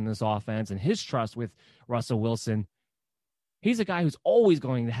burst in this offense and his trust with Russell Wilson, he's a guy who's always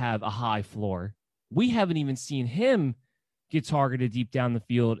going to have a high floor. We haven't even seen him get targeted deep down the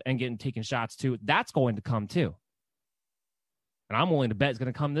field and getting taken shots too. That's going to come too. And I'm willing to bet it's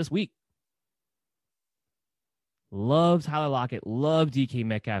going to come this week. Love Tyler Lockett. Love DK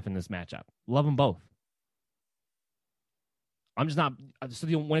Metcalf in this matchup. Love them both. I'm just not. So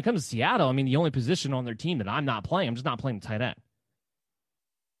when it comes to Seattle, I mean, the only position on their team that I'm not playing, I'm just not playing the tight end.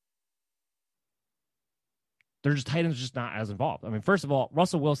 Their tight ends just not as involved. I mean, first of all,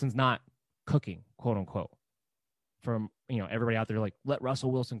 Russell Wilson's not cooking, quote unquote. From everybody out there, like, let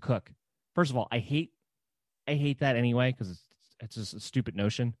Russell Wilson cook. First of all, I hate that anyway because it's just a stupid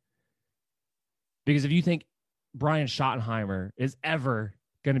notion. Because if you think Brian Schottenheimer is ever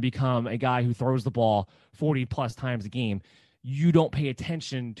going to become a guy who throws the ball 40 plus times a game, you don't pay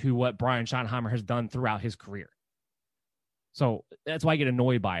attention to what Brian Schottenheimer has done throughout his career. So that's why I get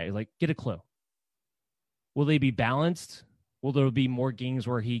annoyed by it. Like, get a clue. Will they be balanced? Will there be more games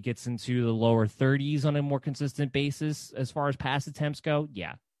where he gets into the lower 30s on a more consistent basis as far as pass attempts go?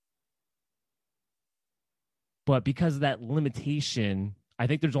 Yeah. But because of that limitation, I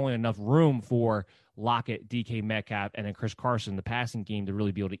think there's only enough room for Lockett, DK Metcalf, and then Chris Carson, the passing game, to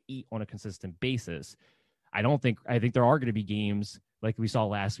really be able to eat on a consistent basis. I think there are going to be games like we saw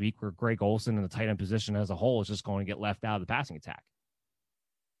last week where Greg Olsen in the tight end position as a whole is just going to get left out of the passing attack.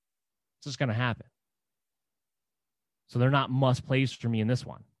 It's just going to happen. So they're not must plays for me in this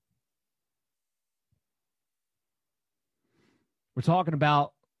one. We're talking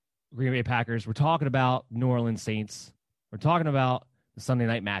about Green Bay Packers. We're talking about New Orleans Saints. We're talking about the Sunday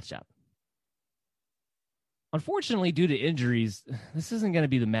night matchup. Unfortunately, due to injuries, this isn't going to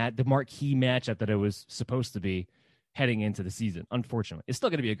be the marquee matchup that it was supposed to be heading into the season. Unfortunately, it's still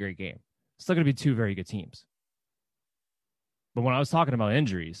going to be a great game. It's still going to be two very good teams. But when I was talking about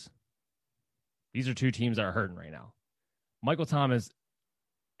injuries, these are two teams that are hurting right now. Michael Thomas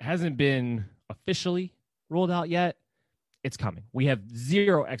hasn't been officially ruled out yet. It's coming. We have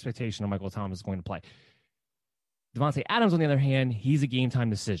zero expectation of Michael Thomas going to play. Devontae Adams, on the other hand, he's a game-time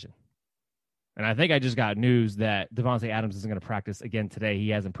decision. And I think I just got news that Devontae Adams isn't going to practice again today. He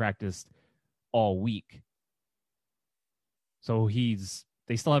hasn't practiced all week. So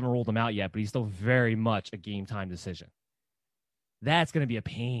they still haven't ruled him out yet, but he's still very much a game-time decision. That's going to be a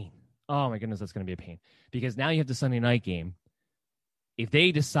pain. Oh, my goodness, that's going to be a pain. Because now you have the Sunday night game. If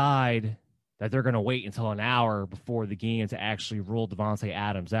they decide that they're going to wait until an hour before the game to actually rule Devontae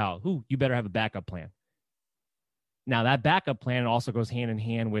Adams out, you better have a backup plan. Now, that backup plan also goes hand in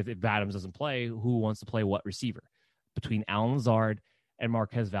hand with, if Adams doesn't play, who wants to play what receiver between Allen Lazard and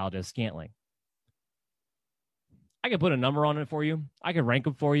Marquez Valdes-Scantling. I could put a number on it for you. I could rank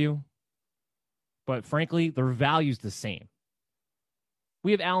them for you. But frankly, their value's the same.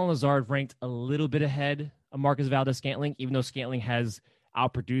 We have Allen Lazard ranked a little bit ahead of Marquez Valdes-Scantling, even though Scantling has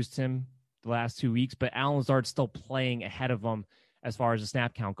outproduced him the last 2 weeks. But Allen Lazard's still playing ahead of him as far as the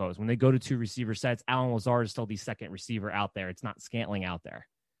snap count goes. When they go to two receiver sets, Allen Lazard is still the second receiver out there. It's not Scantling out there.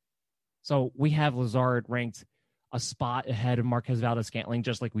 So we have Lazard ranked a spot ahead of Marquez Valdes-Scantling,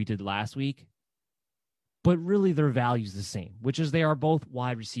 just like we did last week. But really their value's the same, which is they are both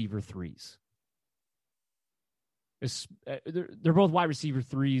wide receiver threes. They're both wide receiver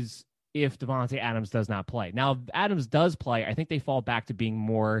threes if Devontae Adams does not play. Now, if Adams does play, I think they fall back to being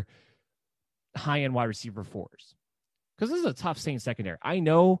more high-end wide receiver fours. Because this is a tough Saints secondary. I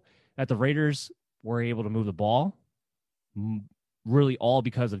know that the Raiders were able to move the ball really all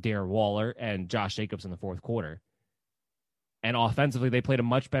because of Darren Waller and Josh Jacobs in the fourth quarter. And offensively, they played a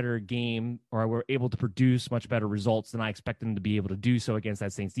much better game, or were able to produce much better results than I expected them to be able to do so against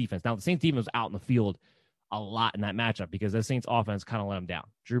that Saints defense. Now, the Saints defense was out in the field a lot in that matchup because the Saints offense kind of let them down.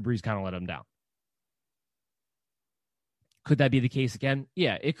 Drew Brees kind of let them down. Could that be the case again?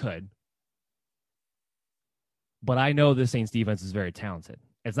 Yeah, it could. But I know the Saints defense is very talented.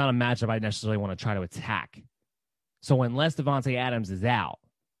 It's not a matchup I necessarily want to try to attack. So unless Davante Adams is out,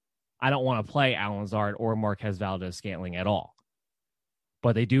 I don't want to play Allen Lazard or Marquez Valdes-Scantling at all.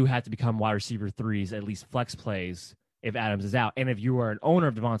 But they do have to become wide receiver threes, at least flex plays, if Adams is out. And if you are an owner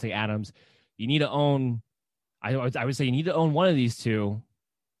of Davante Adams, you need to own, I would say you need to own one of these two,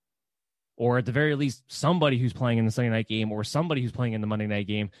 or at the very least, somebody who's playing in the Sunday night game or somebody who's playing in the Monday night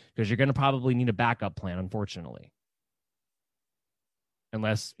game, because you're going to probably need a backup plan, unfortunately.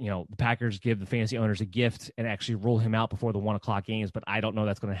 Unless, the Packers give the fantasy owners a gift and actually rule him out before the 1 o'clock games, but I don't know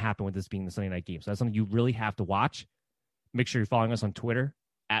that's going to happen with this being the Sunday night game. So that's something you really have to watch. Make sure you're following us on Twitter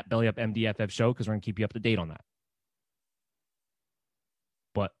at BellyUpMDFF Show, because we're going to keep you up to date on that.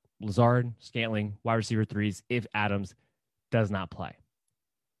 But Lazard, Scantling, wide receiver threes, if Adams does not play.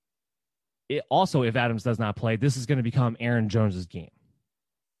 Also, if Adams does not play, this is going to become Aaron Jones's game.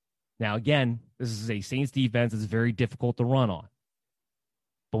 Now, again, this is a Saints defense that's very difficult to run on.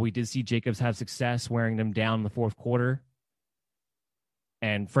 But we did see Jacobs have success wearing them down in the fourth quarter.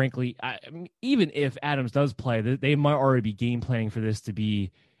 And frankly, even if Adams does play, they might already be game planning for this to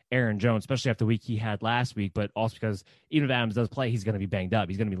be Aaron Jones, especially after the week he had last week, but also because even if Adams does play, he's going to be banged up.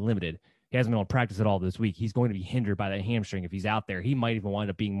 He's going to be limited. He hasn't been able to practice at all this week. He's going to be hindered by that hamstring if he's out there. He might even wind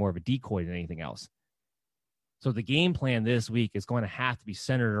up being more of a decoy than anything else. So the game plan this week is going to have to be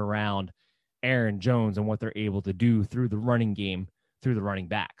centered around Aaron Jones and what they're able to do through the running game, through the running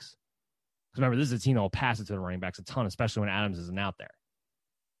backs. Because remember, this is a team that will pass it to the running backs a ton, especially when Adams isn't out there.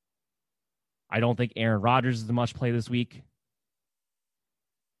 I don't think Aaron Rodgers is a much play this week.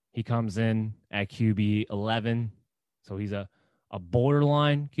 He comes in at QB 11, so he's a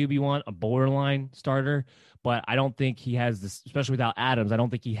borderline QB1, a borderline starter, but I don't think he has this, especially without Adams, I don't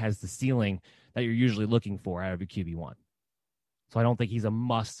think he has the ceiling that you're usually looking for out of a QB1. So I don't think he's a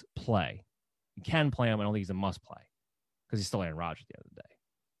must play. You can play him, I don't think he's a must play because he's still Aaron Rodgers at the end of the day.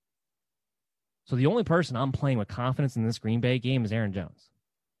 So the only person I'm playing with confidence in this Green Bay game is Aaron Jones.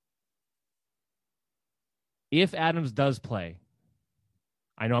 If Adams does play,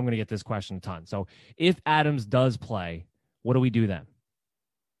 I know I'm going to get this question a ton. So if Adams does play, what do we do then?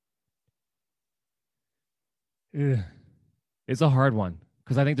 It's a hard one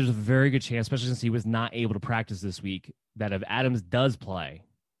because I think there's a very good chance, especially since he was not able to practice this week, that if Adams does play,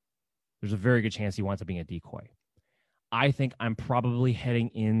 there's a very good chance he winds up being a decoy. I think I'm probably heading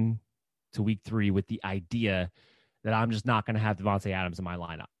in to week 3 with the idea that I'm just not going to have Davante Adams in my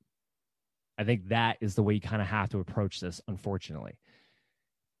lineup. I think that is the way you kind of have to approach this, unfortunately.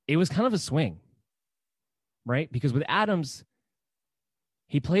 It was kind of a swing, right? Because with Adams,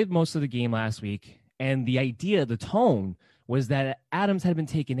 he played most of the game last week, and the idea, the tone, was that Adams had been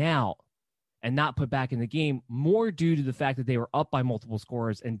taken out and not put back in the game more due to the fact that they were up by multiple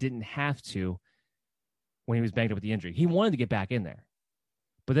scores and didn't have to when he was banged up with the injury. He wanted to get back in there.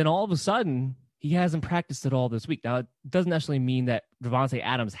 But then all of a sudden, he hasn't practiced at all this week. Now, it doesn't necessarily mean that Davante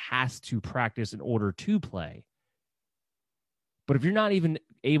Adams has to practice in order to play. But if you're not even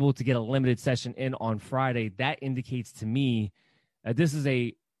able to get a limited session in on Friday, that indicates to me that this is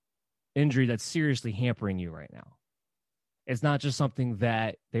a injury that's seriously hampering you right now. It's not just something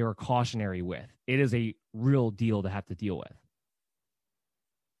that they were cautionary with. It is a real deal to have to deal with.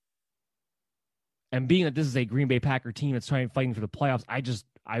 And being that this is a Green Bay Packer team that's fighting for the playoffs,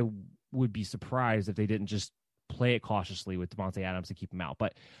 I would be surprised if they didn't just play it cautiously with Davante Adams to keep him out.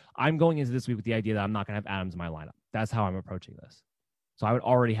 But I'm going into this week with the idea that I'm not going to have Adams in my lineup. That's how I'm approaching this. So I would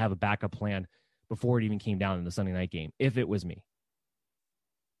already have a backup plan before it even came down in the Sunday night game, if it was me.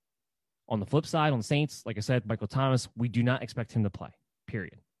 On the flip side, on the Saints, like I said, Michael Thomas, we do not expect him to play,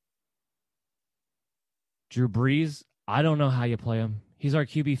 period. Drew Brees, I don't know how you play him. He's our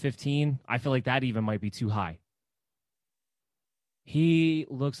QB 15. I feel like that even might be too high. He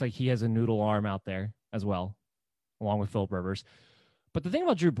looks like he has a noodle arm out there as well, along with Philip Rivers. But the thing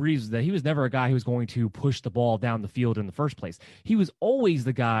about Drew Brees is that he was never a guy who was going to push the ball down the field in the first place. He was always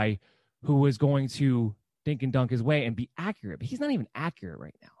the guy who was going to dink and dunk his way and be accurate. But he's not even accurate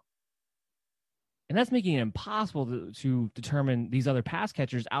right now. And that's making it impossible to determine these other pass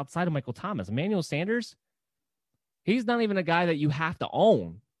catchers outside of Michael Thomas. Emmanuel Sanders, he's not even a guy that you have to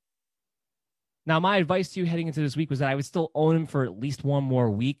own. Now, my advice to you heading into this week was that I would still own him for at least one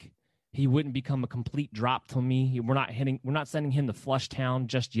more week. He wouldn't become a complete drop to me. We're not sending him to Flush Town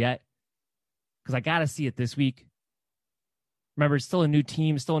just yet because I got to see it this week. Remember, it's still a new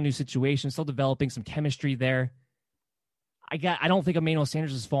team, still a new situation, still developing some chemistry there. I don't think Emmanuel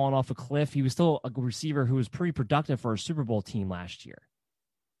Sanders has fallen off a cliff. He was still a receiver who was pretty productive for a Super Bowl team last year.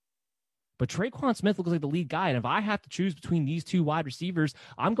 But Traquan Smith looks like the lead guy. And if I have to choose between these two wide receivers,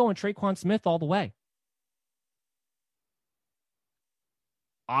 I'm going Traquan Smith all the way.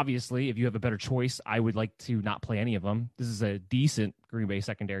 Obviously, if you have a better choice, I would like to not play any of them. This is a decent Green Bay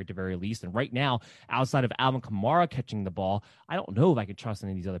secondary at the very least. And right now, outside of Alvin Kamara catching the ball, I don't know if I can trust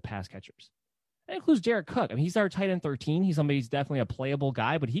any of these other pass catchers. That includes Jared Cook. I mean, he's our tight end 13. He's definitely a playable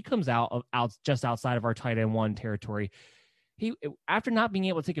guy, but he comes out just outside of our tight end 1 territory. After not being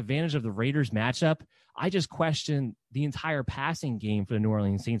able to take advantage of the Raiders matchup, I just question the entire passing game for the New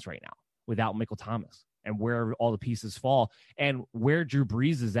Orleans Saints right now without Michael Thomas, and where all the pieces fall, and where Drew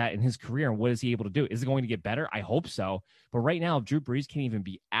Brees is at in his career, and what is he able to do? Is it going to get better? I hope so. But right now, if Drew Brees can't even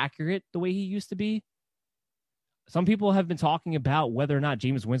be accurate the way he used to be, some people have been talking about whether or not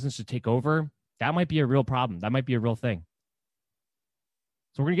Jameis Winston should take over. That might be a real problem. That might be a real thing.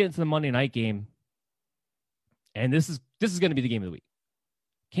 So we're going to get into the Monday night game, and this is going to be the game of the week.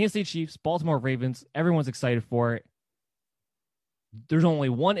 Kansas City Chiefs, Baltimore Ravens. Everyone's excited for it. There's only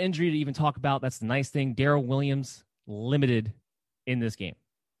one injury to even talk about. That's the nice thing. Darrell Williams limited in this game.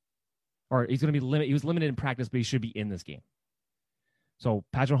 Or he's going to be limited. He was limited in practice, but he should be in this game. So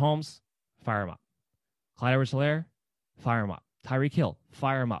Patrick Mahomes, fire him up. Clyde Edwards-Helaire, fire him up. Tyreek Hill,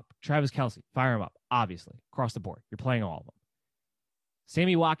 fire him up. Travis Kelce, fire him up. Obviously, across the board. You're playing all of them.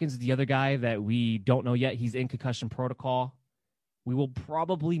 Sammy Watkins is the other guy that we don't know yet. He's in concussion protocol. We will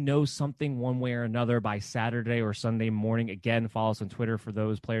probably know something one way or another by Saturday or Sunday morning. Again, follow us on Twitter for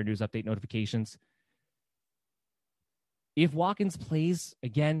those player news update notifications. If Watkins plays,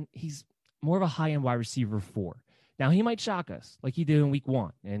 again, he's more of a high-end wide receiver 4. Now, he might shock us like he did in week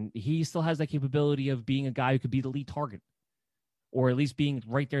 1, and he still has that capability of being a guy who could be the lead target, or at least being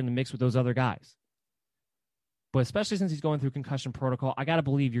right there in the mix with those other guys. But especially since he's going through concussion protocol, I got to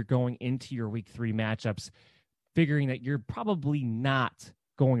believe you're going into your week 3 matchups figuring that you're probably not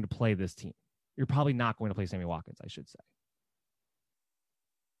going to play this team. You're probably not going to play Sammy Watkins, I should say.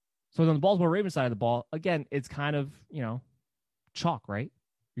 So on the Baltimore Ravens side of the ball, again, it's kind of, chalk, right?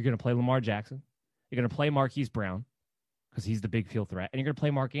 You're going to play Lamar Jackson. You're going to play Marquise Brown because he's the big field threat, and you're going to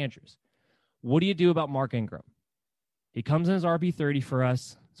play Mark Andrews. What do you do about Mark Ingram? He comes in as RB30 for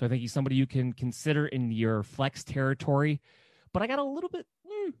us, so I think he's somebody you can consider in your flex territory. But I got a little bit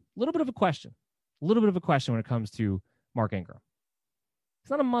of a question. A little bit of a question when it comes to Mark Ingram. He's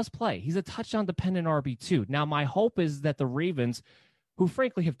not a must play. He's a touchdown-dependent RB2. Now, my hope is that the Ravens, who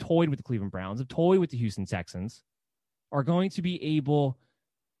frankly have toyed with the Cleveland Browns, have toyed with the Houston Texans, are going to be able,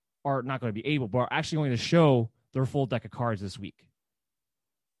 or not going to be able, but are actually going to show their full deck of cards this week.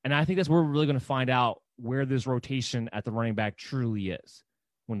 And I think that's where we're really going to find out where this rotation at the running back truly is.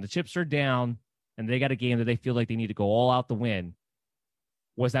 When the chips are down and they got a game that they feel like they need to go all out to win,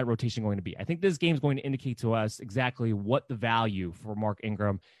 what's that rotation going to be? I think this game is going to indicate to us exactly what the value for Mark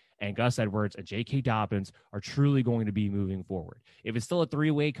Ingram and Gus Edwards and J.K. Dobbins are truly going to be moving forward. If it's still a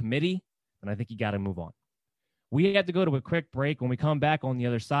 3-way committee, then I think you got to move on. We have to go to a quick break. When we come back on the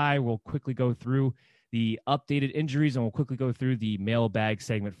other side, we'll quickly go through the updated injuries and we'll quickly go through the mailbag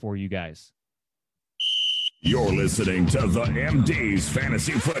segment for you guys. You're listening to the MD's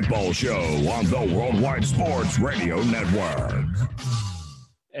Fantasy Football Show on the Worldwide Sports Radio Network.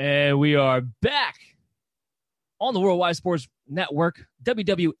 And we are back on the Worldwide Sports Network,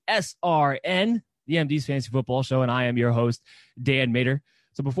 WWSRN, the MD's Fantasy Football Show, and I am your host, Dan Mader.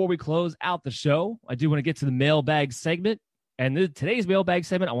 So before we close out the show, I do want to get to the mailbag segment. And today's mailbag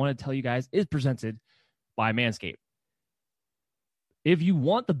segment, I want to tell you guys, is presented by Manscaped. If you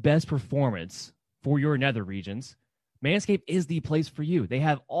want the best performance for your nether regions, Manscaped is the place for you. They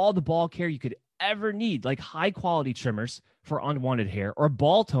have all the ball care you could ever need, like high-quality trimmers for unwanted hair or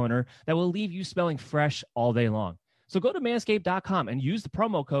ball toner that will leave you smelling fresh all day long. So go to manscaped.com and use the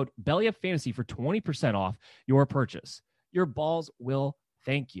promo code BELLYUPFANTASY for 20% off your purchase. Your balls will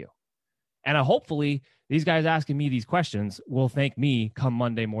thank you. And hopefully these guys asking me these questions will thank me come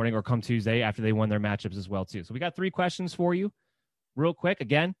Monday morning or come Tuesday after they won their matchups as well, too. So we got 3 questions for you real quick.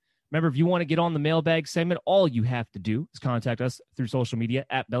 Again, remember, if you want to get on the mailbag segment, all you have to do is contact us through social media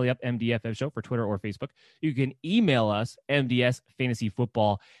at BellyUpMDFF Show for Twitter or Facebook. You can email us,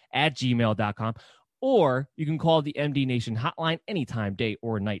 mdsfantasyfootball@gmail.com, or you can call the MD Nation hotline anytime, day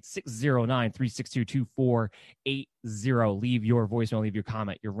or night, 609-362-2480. Leave your voicemail, leave your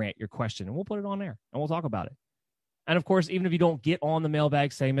comment, your rant, your question, and we'll put it on there, and we'll talk about it. And, of course, even if you don't get on the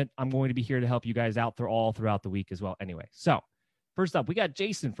mailbag segment, I'm going to be here to help you guys out throughout the week as well anyway. So, first up, we got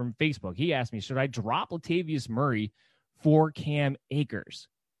Jason from Facebook. He asked me, should I drop Latavius Murray for Cam Akers?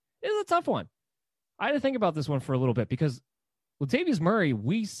 This is a tough one. I had to think about this one for a little bit because Latavius Murray,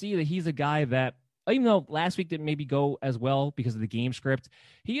 we see that he's a guy that, even though last week didn't maybe go as well because of the game script,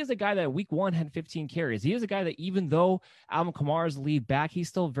 he is a guy that week 1 had 15 carries. He is a guy that even though Alvin Kamara is the lead back, he's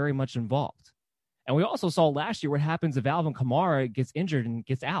still very much involved. And we also saw last year what happens if Alvin Kamara gets injured and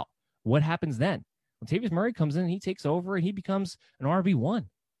gets out. What happens then? Latavius Murray comes in, he takes over, and he becomes an RB1.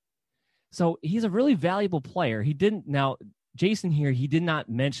 So he's a really valuable player. Now, Jason here, he did not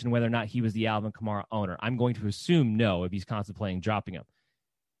mention whether or not he was the Alvin Kamara owner. I'm going to assume no if he's contemplating dropping him.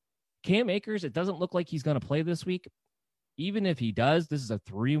 Cam Akers, it doesn't look like he's going to play this week. Even if he does, this is a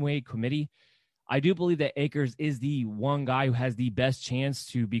 3-way committee. I do believe that Akers is the one guy who has the best chance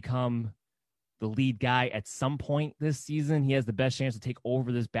to become the lead guy at some point this season. He has the best chance to take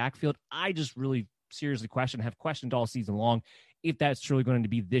over this backfield. I just really seriously have questioned all season long if that's truly going to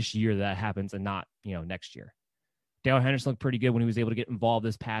be this year that happens and not, next year. Dale Henderson looked pretty good when he was able to get involved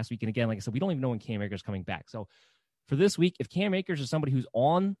this past week. And again, like I said, we don't even know when Cam Akers is coming back. So for this week, if Cam Akers is somebody who's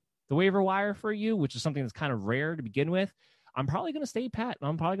on the waiver wire for you, which is something that's kind of rare to begin with, I'm probably going to stay pat. And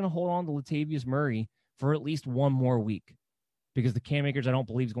I'm probably going to hold on to Latavius Murray for at least one more week because the Cam Akers I don't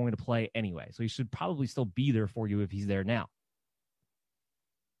believe is going to play anyway. So he should probably still be there for you if he's there now.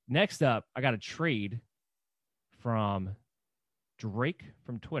 Next up, I got a trade from Drake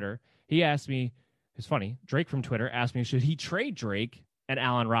from Twitter. He asked me, it's funny, Drake from Twitter asked me, should he trade Drake and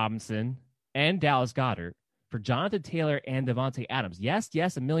Allen Robinson and Dallas Goedert for Jonathan Taylor and Davante Adams? Yes,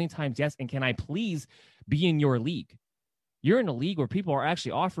 a million times yes. And can I please be in your league? You're in a league where people are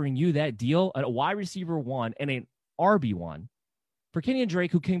actually offering you that deal, a wide receiver 1 and an RB1 for Kenyon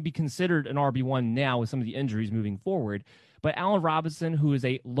Drake, who can be considered an RB1 now with some of the injuries moving forward. But Allen Robinson, who is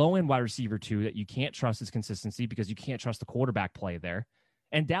a low-end wide receiver 2 that you can't trust his consistency because you can't trust the quarterback play there.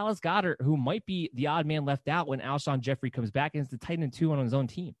 And Dallas Goedert, who might be the odd man left out when Alshon Jeffrey comes back and is the tight end 2 on his own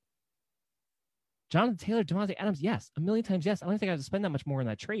team. Jonathan Taylor, Davante Adams, yes. A million times yes. I don't think I have to spend that much more in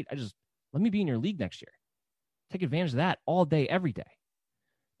that trade. Let me be in your league next year. Take advantage of that all day, every day.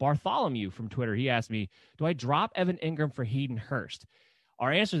 Bartholomew from Twitter, he asked me, do I drop Evan Ingram for Hayden Hurst?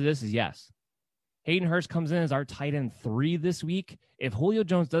 Our answer to this is yes. Hayden Hurst comes in as our tight end 3 this week. If Julio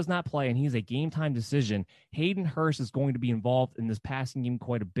Jones does not play and he's a game-time decision, Hayden Hurst is going to be involved in this passing game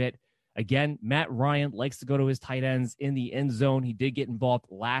quite a bit. Again, Matt Ryan likes to go to his tight ends in the end zone. He did get involved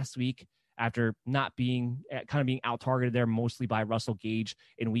last week after not being out-targeted there mostly by Russell Gage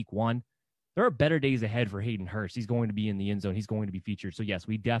in week 1. There are better days ahead for Hayden Hurst. He's going to be in the end zone. He's going to be featured. So, yes,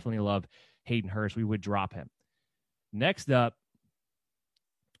 we definitely love Hayden Hurst. We would drop him. Next up,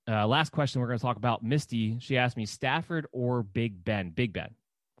 last question we're going to talk about, Misty. She asked me, Stafford or Big Ben? Big Ben.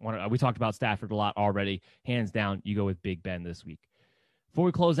 We talked about Stafford a lot already. Hands down, you go with Big Ben this week. Before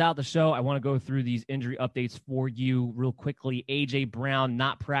we close out the show, I want to go through these injury updates for you real quickly. A.J. Brown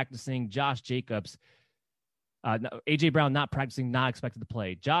not practicing. Josh Jacobs. A.J. Brown not practicing, not expected to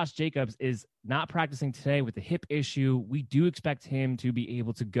play. Josh Jacobs is not practicing today with a hip issue. We do expect him to be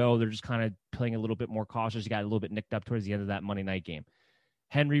able to go. They're just kind of playing a little bit more cautious. He got a little bit nicked up towards the end of that Monday night game.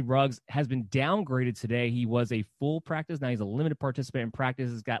 Henry Ruggs has been downgraded today. He was a full practice. Now he's a limited participant in practice.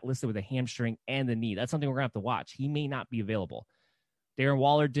 He's got listed with a hamstring and the knee. That's something we're going to have to watch. He may not be available. Darren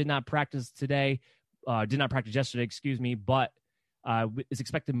Waller did not practice yesterday, but is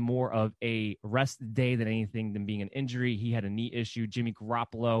expected more of a rest day than anything than being an injury. He had a knee issue. Jimmy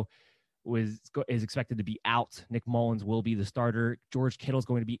Garoppolo is expected to be out. Nick Mullins will be the starter. George Kittle is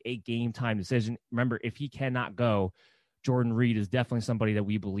going to be a game-time decision. Remember, if he cannot go, Jordan Reed is definitely somebody that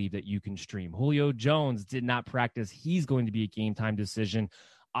we believe that you can stream. Julio Jones did not practice. He's going to be a game-time decision.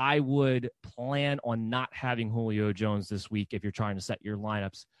 I would plan on not having Julio Jones this week if you're trying to set your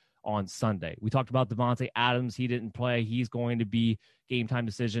lineups on Sunday. We talked about Davante Adams. He didn't play. He's going to be game-time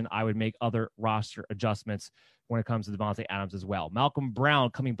decision. I would make other roster adjustments when it comes to Davante Adams as well. Malcolm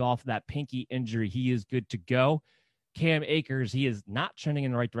Brown coming off of that pinky injury. He is good to go. Cam Akers, he is not trending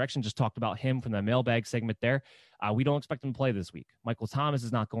in the right direction. Just talked about him from the mailbag segment there. We don't expect him to play this week. Michael Thomas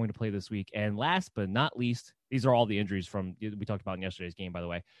is not going to play this week. And last but not least, these are all the injuries we talked about in yesterday's game, by the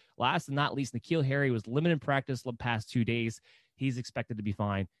way. Last and not least, N'Keal Harry was limited practice the past 2 days. He's expected to be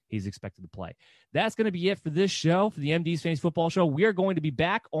fine. He's expected to play. That's going to be it for this show, for the MD's Fantasy Football Show. We are going to be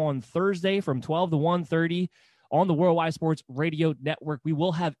back on Thursday from 12 to 1:30 on the Worldwide Sports Radio Network. We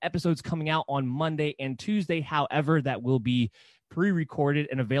will have episodes coming out on Monday and Tuesday. However, that will be pre-recorded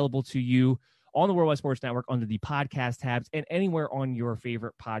and available to you on the Worldwide Sports Network under the podcast tabs and anywhere on your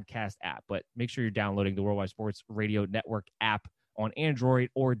favorite podcast app. But make sure you're downloading the Worldwide Sports Radio Network app on Android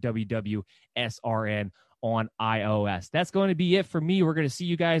or WWSRN on iOS. That's going to be it for me. We're going to see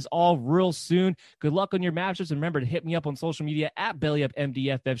you guys all real soon. Good luck on your matchups. And remember to hit me up on social media at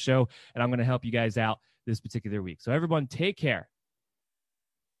BellyUpMDFF Show, and I'm going to help you guys out this particular week. So everyone, take care.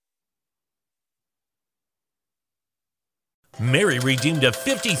 Mary redeemed a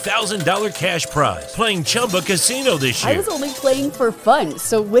 $50,000 cash prize playing Chumba Casino this year. I was only playing for fun,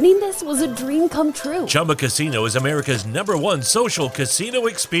 so winning this was a dream come true. Chumba Casino is America's #1 social casino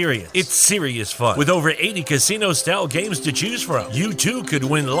experience. It's serious fun. With over 80 casino-style games to choose from, you too could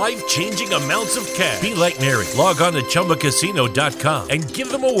win life-changing amounts of cash. Be like Mary. Log on to ChumbaCasino.com and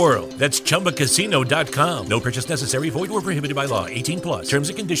give them a whirl. That's ChumbaCasino.com. No purchase necessary. Void or prohibited by law. 18+. Terms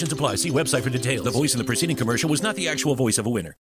and conditions apply. See website for details. The voice in the preceding commercial was not the actual voice of a winner.